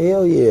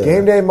 Hell yeah.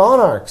 Game day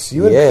Monarchs.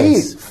 You and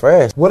Pete.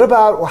 Fresh. What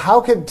about,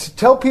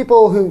 tell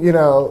people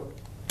who,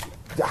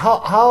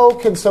 how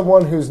can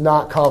someone who's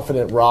not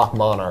confident rock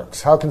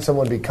Monarchs? How can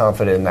someone be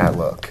confident in that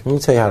look? Let me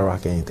tell you how to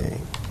rock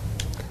anything.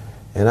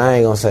 And I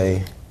ain't going to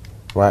say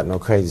rock no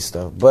crazy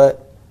stuff.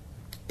 But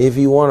if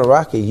you want to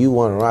rock it, you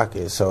want to rock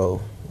it.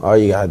 So all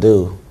you got to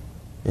do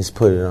is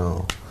put it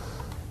on.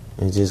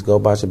 And just go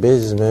about your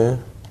business,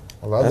 man.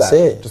 I love That's that.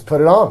 it. Just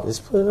put it on.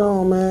 Just put it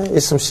on, man.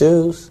 It's some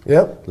shoes.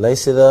 Yep.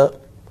 Lace it up.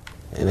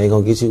 And they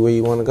going to get you where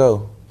you want to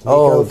go.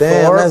 Nico,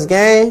 damn, that's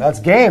game? That's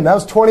game. That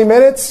was 20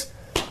 minutes.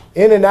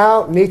 In and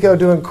out. Nico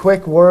doing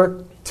quick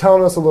work,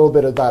 telling us a little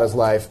bit about his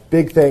life.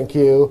 Big thank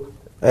you.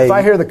 Hey, if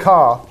I hear the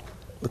call,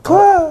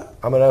 Ka.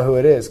 I'm gonna know who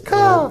it is.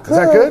 Ka. Is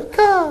that good?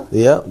 Ka.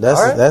 Yep, All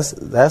right.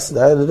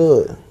 that'll do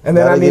it. And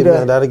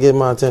then that'll get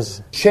my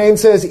attention. Shane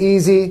says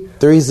easy.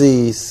 3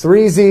 Z's.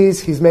 3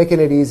 Z's. He's making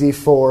it easy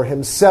for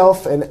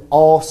himself and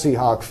all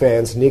Seahawk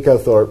fans. Nico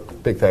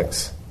Thorpe, big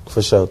thanks.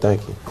 For sure,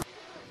 thank you.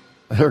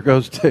 There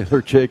goes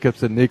Taylor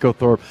Jacobs and Nico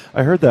Thorpe.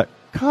 I heard that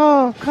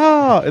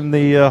ka in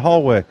the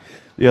hallway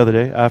the other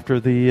day after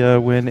the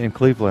win in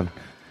Cleveland,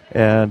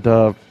 and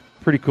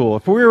pretty cool.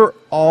 If we were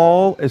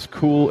all as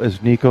cool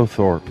as Nico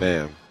Thorpe,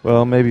 Man.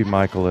 well, maybe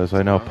Michael is.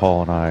 I know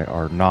Paul and I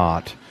are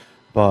not,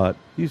 but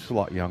he's a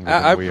lot younger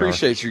than I we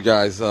appreciate you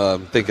guys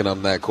thinking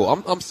I'm that cool.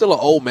 I'm still an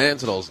old man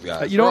to those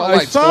guys. You know, We're I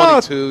like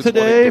saw 22,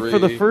 today 23. for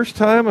the first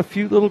time a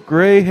few little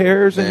gray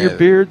hairs in your Man,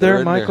 beard they're there,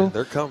 in Michael.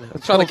 They're coming. I'm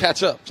That's trying to called-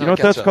 catch up. You know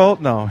what that's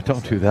called? No,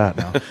 don't do that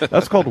now.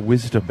 That's called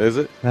wisdom. Is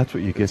it? That's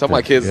what you get. Tell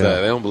my there. kids Yeah.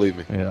 that. They don't believe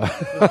me. Yeah.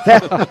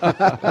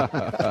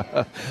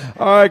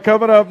 All right,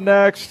 coming up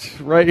next,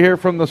 right here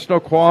from the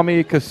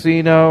Snoqualmie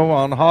Casino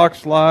on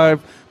Hawks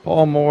Live,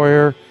 Paul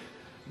Moyer,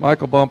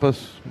 Michael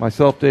Bumpus,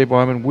 myself, Dave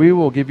Wyman. We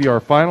will give you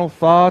our final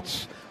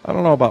thoughts. I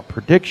don't know about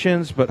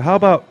predictions, but how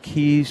about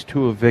keys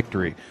to a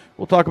victory?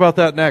 We'll talk about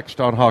that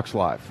next on Hawks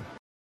Live.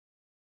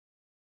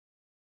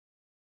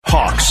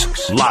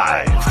 Hawks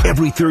Live.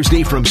 Every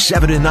Thursday from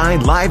 7 to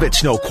 9 live at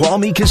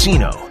Snoqualmie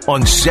Casino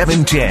on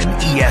 710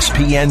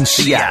 ESPN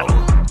Seattle.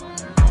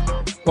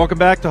 Welcome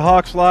back to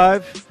Hawks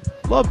Live.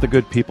 Love the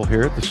good people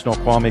here at the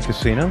Snoqualmie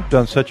Casino.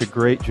 Done such a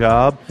great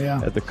job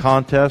at the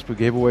contest. We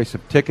gave away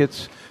some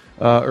tickets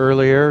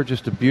earlier.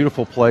 Just a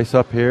beautiful place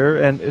up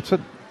here, and it's a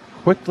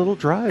quick little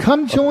drive.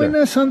 Come join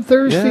us on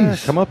Thursdays. Yeah,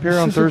 come up here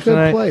on This is a Thursday good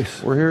night.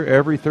 place. We're here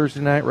every Thursday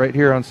night right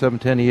here on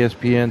 710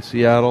 ESPN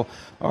Seattle.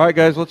 All right,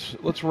 guys,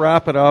 let's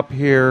wrap it up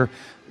here.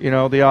 You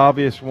know, the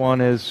obvious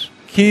one is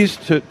keys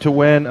to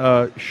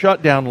win.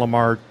 Shut down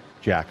Lamar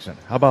Jackson.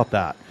 How about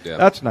that? Yeah.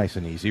 That's nice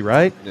and easy,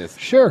 right? Yes.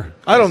 Sure.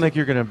 I don't think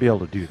you're going to be able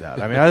to do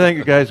that. I mean, I think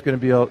the guy's going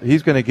to be able.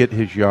 He's going to get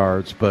his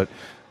yards, but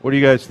what do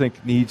you guys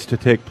think needs to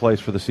take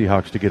place for the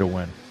Seahawks to get a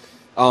win?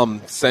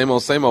 Same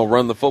old,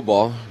 run the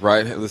football,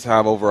 right? Let's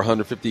have over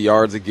 150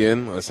 yards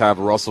again. Let's have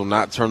Russell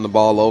not turn the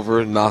ball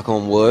over, knock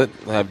on wood.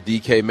 Have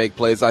DK make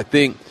plays. I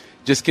think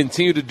just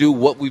continue to do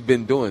what we've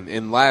been doing.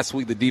 And last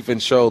week, the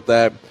defense showed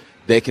that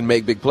they can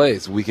make big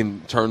plays. We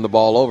can turn the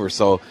ball over.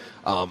 So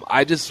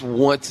I just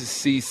want to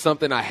see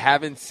something I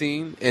haven't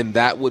seen, and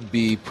that would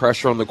be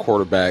pressure on the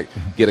quarterback,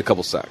 get a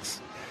couple sacks.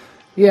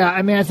 Yeah,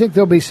 I mean, I think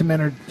there'll be some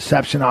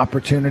interception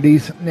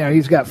opportunities. You know,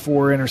 he's got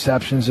 4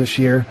 interceptions this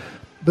year.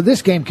 But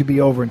this game could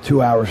be over in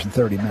 2 hours and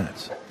 30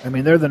 minutes. I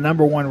mean, they're the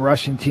number 1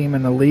 rushing team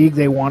in the league.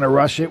 They want to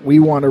rush it. We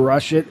want to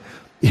rush it.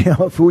 You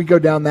know, if we go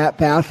down that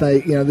path,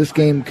 this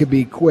game could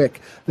be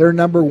quick. They're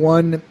number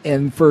 1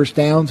 in first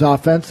downs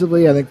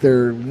offensively. I think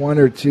they're 1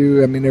 or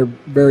 2. I mean, they're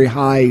very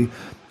high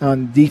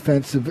on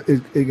defensive,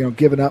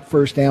 giving up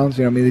first downs.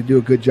 You know, I mean, they do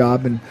a good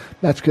job, and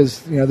that's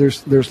because,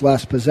 there's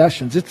less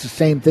possessions. It's the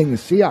same thing the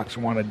Seahawks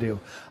want to do.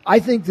 I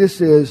think this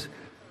is,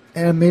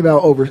 and maybe I'll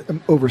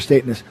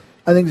overstate this,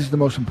 I think this is the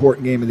most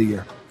important game of the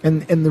year.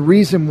 And the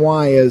reason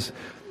why is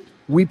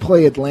we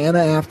play Atlanta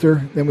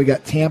after, then we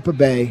got Tampa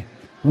Bay.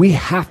 We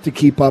have to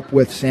keep up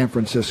with San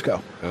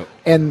Francisco. Yep.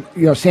 And,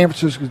 San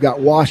Francisco's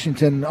got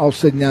Washington. All of a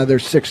sudden now they're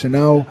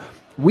 6-0.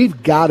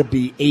 We've got to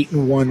be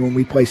 8-1 when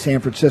we play San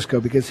Francisco,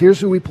 because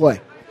here's who we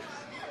play.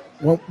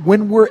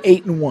 When we're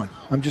 8-1,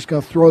 I'm just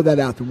going to throw that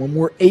out there. When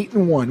we're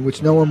 8-1,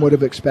 which no one would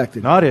have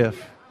expected. Not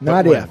if.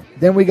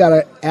 Then we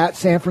got at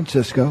San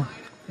Francisco.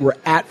 We're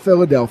at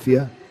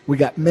Philadelphia. We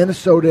got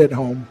Minnesota at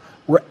home.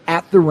 We're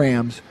at the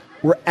Rams.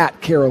 We're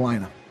at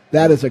Carolina.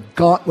 That is a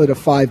gauntlet of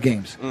 5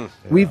 games.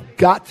 We've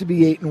got to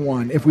be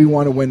 8-1 if we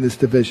want to win this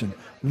division.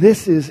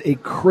 This is a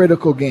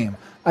critical game.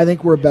 I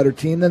think we're a better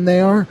team than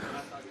they are,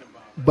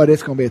 but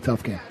it's going to be a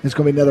tough game. It's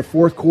going to be another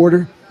fourth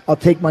quarter. I'll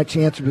take my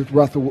chances with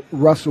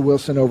Russell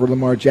Wilson over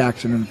Lamar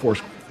Jackson in the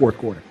fourth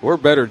quarter. We're a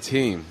better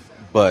team,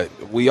 but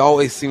we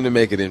always seem to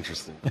make it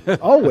interesting.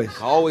 Always.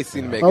 Always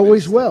seem to make it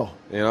Always interesting.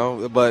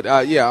 will. But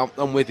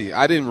I'm with you.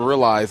 I didn't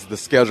realize the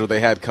schedule they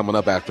had coming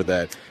up after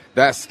that.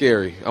 That's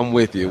scary. I'm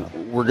with you.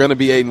 We're going to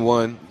be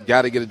 8-1.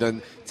 Got to get it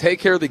done. Take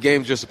care of the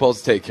games you're supposed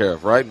to take care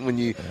of, right? When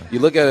you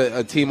look at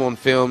a team on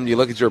film, you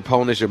look at your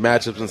opponents, your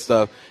matchups and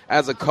stuff.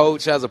 As a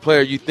coach, as a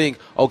player, you think,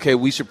 okay,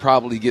 we should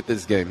probably get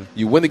this game.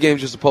 You win the games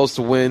you're supposed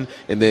to win,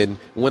 and then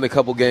win a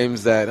couple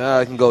games that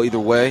can go either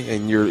way,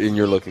 and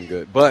you're looking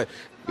good. But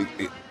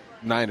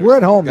Niners, we're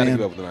at home, gotta man.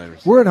 keep up with the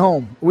Niners. We're at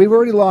home. We've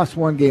already lost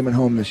 1 game at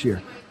home this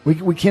year.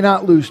 We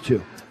cannot lose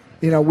 2.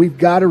 We've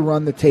got to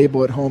run the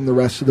table at home the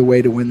rest of the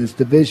way to win this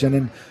division.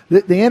 And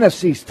the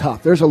NFC's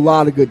tough. There's a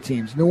lot of good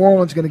teams. New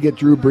Orleans is going to get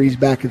Drew Brees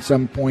back at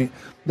some point.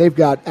 They've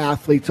got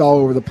athletes all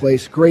over the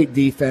place. Great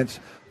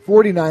defense.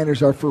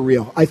 49ers are for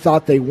real. I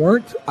thought they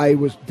weren't. I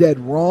was dead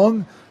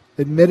wrong.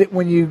 Admit it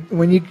when you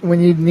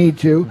need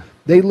to.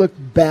 They look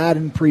bad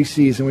in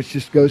preseason, which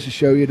just goes to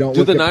show you don't.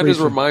 Do look the at Niners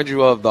preseason. remind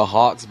you of the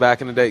Hawks back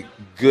in the day?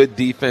 Good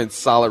defense,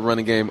 solid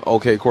running game,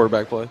 okay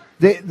quarterback play?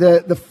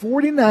 The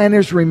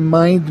 49ers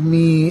remind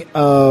me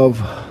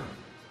of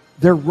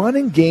their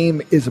running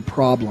game is a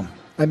problem.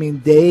 I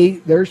mean,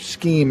 their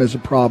scheme is a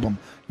problem.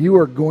 You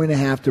are going to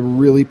have to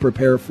really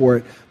prepare for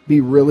it,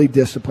 be really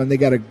disciplined. They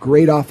got a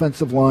great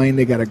offensive line.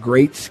 They got a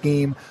great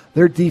scheme.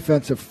 Their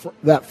defensive,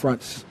 that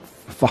front,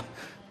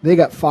 they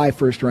got 5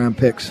 first-round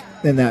picks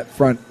in that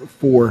front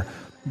 4.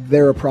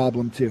 They're a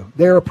problem, too.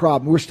 They're a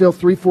problem. We're still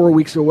 3-4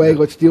 weeks away.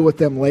 Let's deal with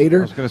them later.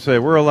 I was going to say,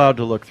 we're allowed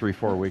to look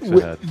 3-4 weeks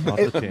ahead. Not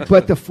the team.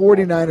 But the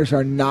 49ers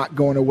are not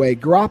going away.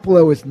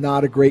 Garoppolo is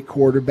not a great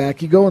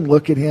quarterback. You go and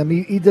look at him.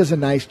 He does a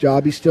nice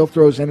job. He still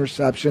throws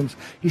interceptions.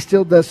 He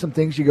still does some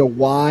things. You go,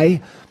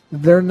 why?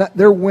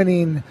 They're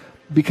winning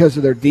because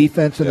of their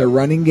defense and their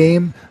running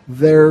game.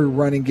 Their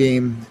running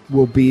game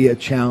will be a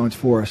challenge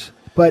for us.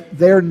 But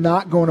they're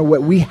not going away.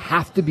 We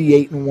have to be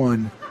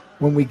 8-1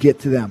 when we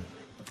get to them.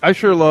 I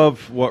sure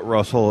love what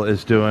Russell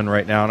is doing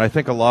right now, and I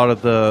think a lot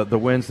of the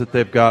wins that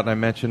they've gotten, I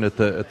mentioned at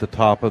the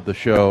top of the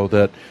show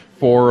that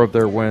 4 of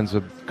their wins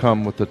have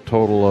come with a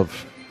total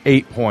of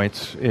 8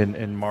 points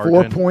in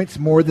margin. 4 points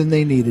more than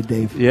they needed,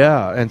 Dave.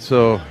 Yeah, and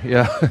so,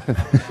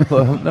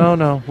 well,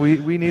 no,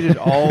 we needed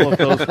all of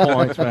those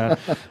points, man.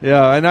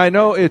 Yeah, and I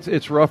know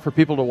it's rough for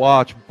people to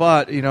watch,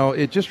 but,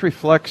 it just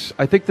reflects,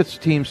 I think this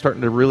team's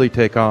starting to really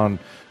take on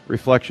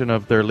reflection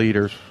of their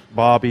leaders,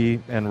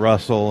 Bobby and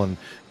Russell, and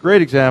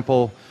great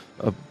example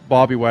of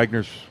Bobby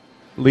Wagner's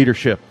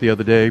leadership the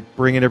other day,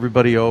 bringing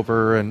everybody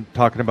over and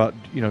talking about,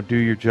 do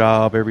your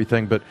job,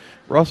 everything. But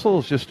Russell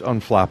is just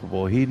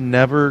unflappable. He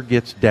never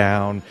gets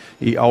down.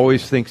 He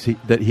always thinks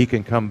that he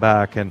can come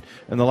back. And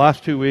in the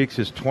last 2 weeks,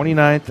 his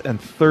 29th and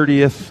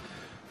 30th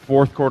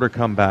fourth quarter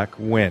comeback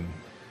win.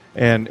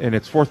 And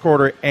it's fourth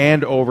quarter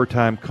and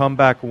overtime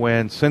comeback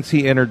win. Since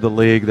he entered the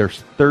league,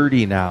 there's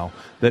 30 now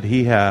that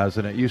he has.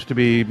 And it used to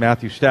be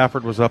Matthew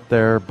Stafford was up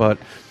there, but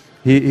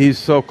he's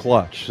so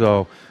clutch.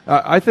 So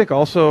I think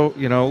also,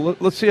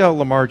 let's see how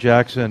Lamar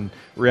Jackson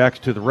reacts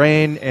to the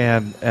rain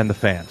and the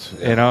fans.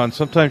 And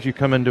sometimes you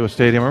come into a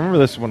stadium. I remember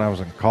this when I was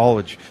in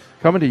college.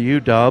 Coming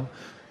to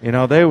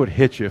UW, they would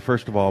hit you,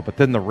 first of all, but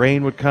then the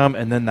rain would come,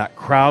 and then that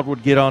crowd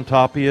would get on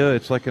top of you.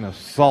 It's like an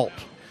assault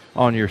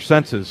on your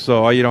senses.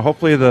 So,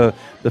 hopefully the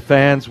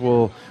fans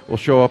will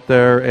show up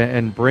there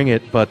and bring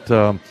it. But,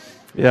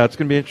 it's going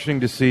to be interesting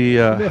to see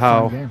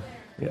how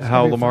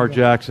Lamar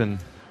Jackson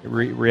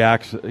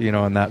reacts,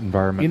 in that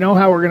environment. You know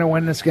how we're going to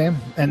win this game?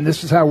 And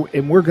this is how,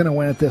 and we're going to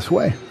win it this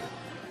way.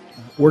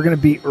 We're going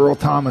to beat Earl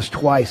Thomas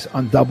twice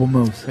on double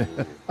moves.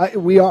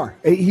 We are.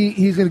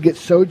 He's going to get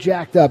so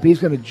jacked up. He's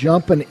going to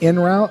jump an in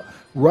route.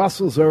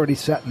 Russell's already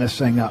setting this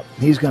thing up.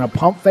 He's going to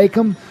pump fake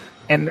him,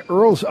 and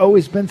Earl's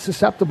always been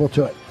susceptible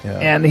to it. Yeah.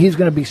 And he's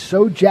going to be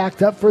so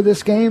jacked up for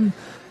this game,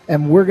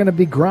 and we're going to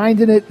be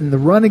grinding it, and the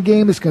running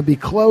game is going to be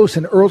close,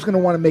 and Earl's going to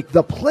want to make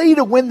the play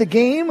to win the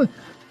game.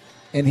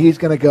 And he's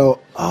going to go,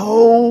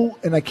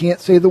 and I can't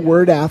say the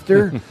word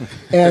after,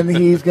 and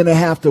he's going to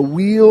have to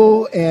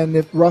wheel, and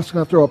if Russ's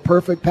going to throw a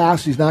perfect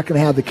pass, he's not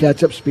going to have the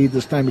catch-up speed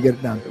this time to get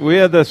it done. We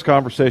had this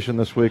conversation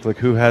this week, like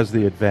who has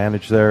the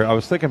advantage there. I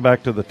was thinking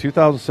back to the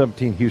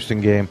 2017 Houston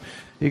game.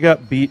 He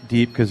got beat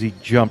deep because he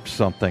jumped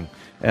something,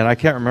 and I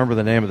can't remember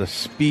the name of the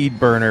speed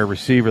burner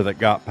receiver that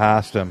got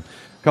past him.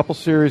 A couple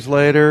series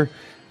later,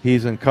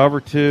 he's in cover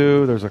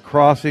 2. There's a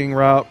crossing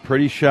route,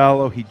 pretty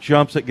shallow. He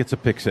jumps it, gets a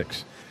pick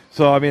 6.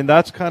 So, I mean,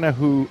 that's kind of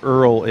who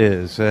Earl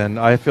is, and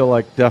I feel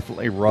like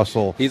definitely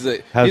Russell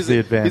has the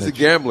advantage. He's a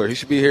gambler. He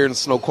should be here in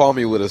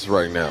Snoqualmie with us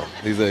right now.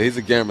 He's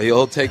a gambler.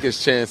 He'll take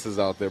his chances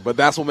out there, but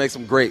that's what makes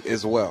him great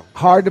as well.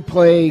 Hard to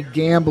play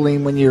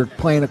gambling when you're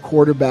playing a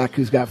quarterback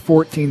who's got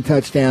 14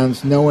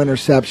 touchdowns, no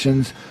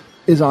interceptions,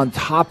 is on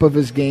top of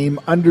his game,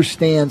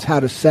 understands how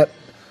to set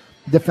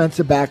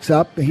defensive backs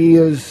up. He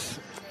is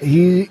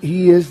the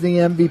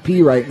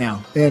MVP right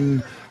now,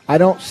 and I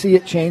don't see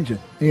it changing.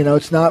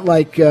 It's not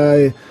like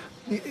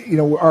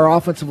our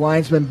offensive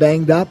line's been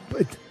banged up.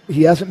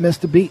 He hasn't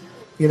missed a beat.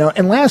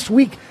 And last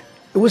week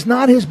it was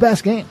not his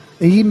best game.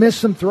 He missed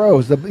some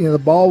throws.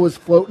 The ball was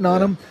floating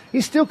on him.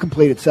 He still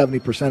completed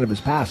 70% of his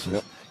passes.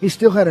 Yep. He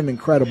still had an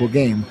incredible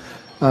game.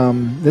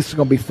 This is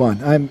going to be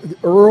fun.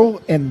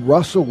 Earl and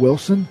Russell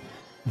Wilson.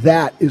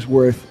 That is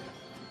worth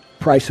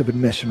price of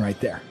admission right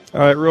there. All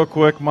right, real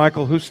quick,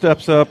 Michael, who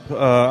steps up?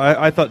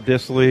 I thought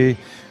Dissly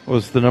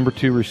was the number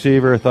 2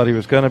 receiver. I thought he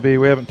was going to be.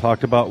 We haven't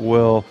talked about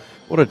Will.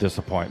 What a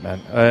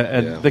disappointment.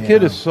 The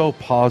kid is so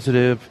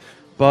positive.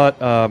 But,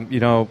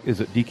 is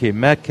it DK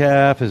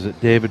Metcalf? Is it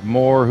David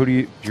Moore?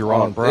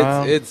 Jerron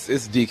Brown? It's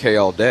DK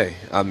all day.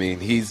 I mean,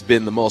 he's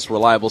been the most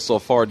reliable so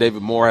far.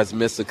 David Moore has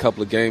missed a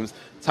couple of games.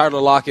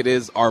 Tyler Lockett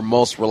is our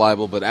most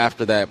reliable, but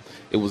after that,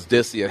 it was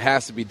Dissly. It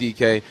has to be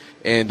DK.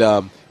 And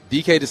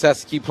DK just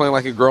has to keep playing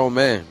like a grown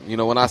man.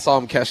 When I saw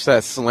him catch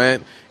that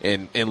slant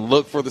and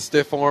look for the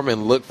stiff arm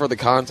and look for the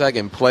contact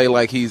and play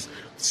like he's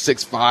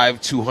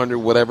 6'5", 200,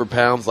 whatever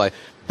pounds, like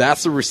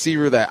that's a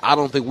receiver that I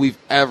don't think we've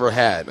ever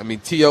had. I mean,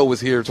 T.O. was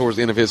here towards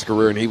the end of his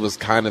career, and he was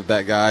kind of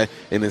that guy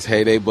in his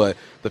heyday. But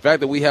the fact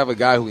that we have a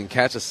guy who can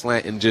catch a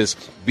slant and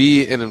just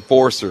be an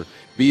enforcer,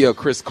 be a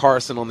Chris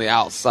Carson on the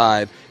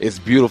outside is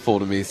beautiful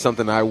to me,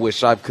 something I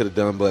wish I could have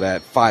done, but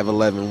at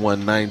 5'11",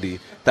 190,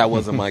 that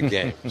wasn't my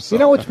game.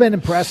 So. What's been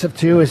impressive,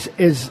 too,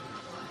 is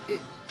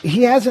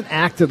he hasn't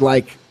acted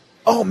like,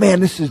 oh, man,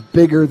 this is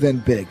bigger than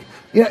big.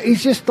 You know,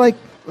 he's just like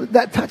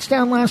that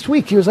touchdown last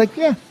week. He was like,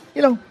 yeah,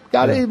 you know,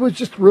 got it. It was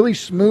just really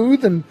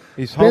smooth and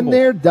He's been humble.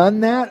 there,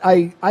 done that.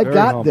 I've Very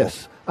got humble.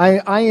 this.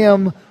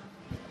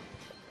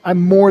 I'm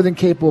more than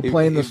capable of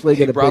playing this league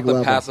he at a brought big the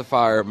level.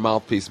 pacifier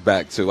mouthpiece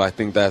back too. I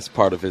think that's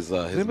part of his.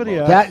 Anybody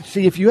model.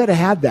 See, if you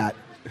had that,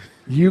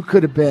 you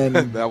could have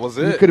been. That was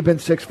You it. could have been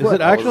 6 foot. Is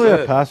it actually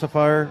was a it.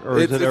 pacifier, or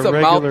It's is it a a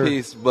regular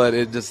mouthpiece, but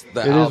it just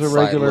the It is outside a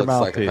regular looks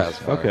mouthpiece. like a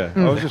pacifier.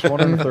 Okay, I was just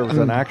wondering if there was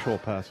an actual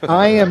pacifier.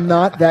 I am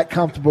not that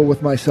comfortable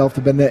with myself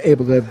to have been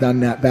able to have done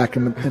that back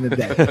in the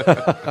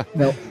day.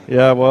 No.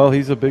 Yeah, well,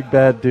 he's a big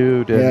bad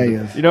dude. And, Yeah, he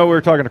is. You know, we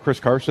were talking to Chris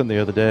Carson the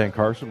other day, and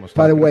Carson was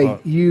By the talking way,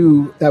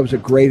 about, that was a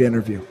great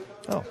interview.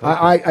 Oh,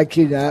 I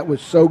kid you, that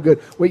was so good.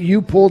 What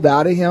you pulled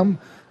out of him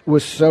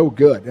was so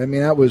good. I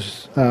mean, that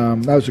was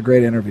a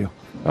great interview.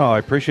 Oh, I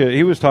appreciate it.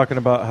 He was talking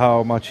about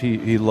how much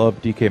he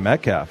loved DK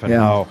Metcalf and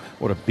Yeah.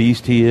 what a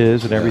beast he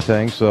is and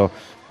everything. So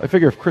I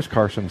figure if Chris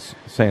Carson's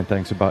saying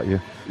things about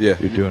you, Yeah,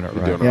 you're doing it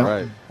right. Doing Yeah. it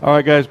right. All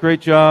right, guys, great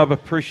job.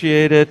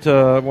 Appreciate it.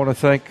 I want to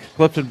thank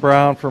Clifton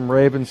Brown from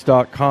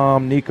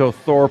Ravens.com, Nico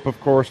Thorpe,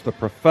 of course, the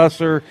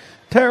professor,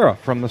 Tara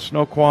from the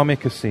Snoqualmie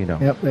Casino.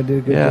 Yep, they did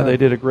a good Yeah, job. they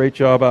did a great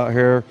job out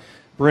here.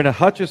 Brenna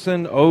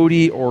Hutchison,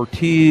 Odie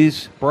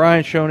Ortiz,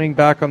 Brian Schoening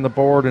back on the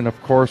board, and,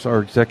 of course,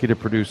 our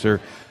executive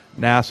producer,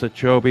 NASA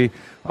Chobe.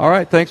 All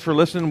right, thanks for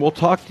listening. We'll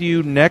talk to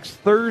you next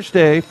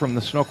Thursday from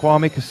the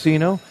Snoqualmie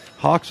Casino.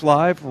 Hawks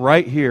Live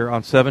right here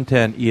on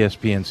 710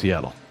 ESPN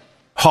Seattle.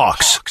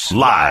 Hawks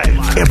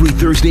Live. Every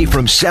Thursday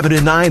from 7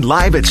 to 9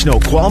 live at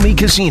Snoqualmie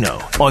Casino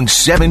on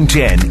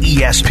 710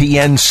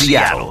 ESPN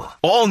Seattle.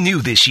 All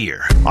new this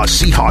year, a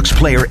Seahawks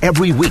player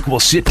every week will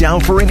sit down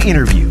for an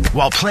interview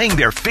while playing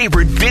their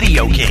favorite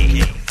video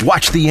game.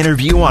 Watch the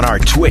interview on our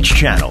Twitch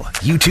channel,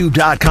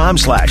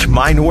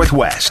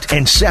 youtube.com/mynorthwest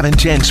and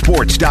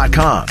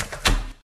 710sports.com.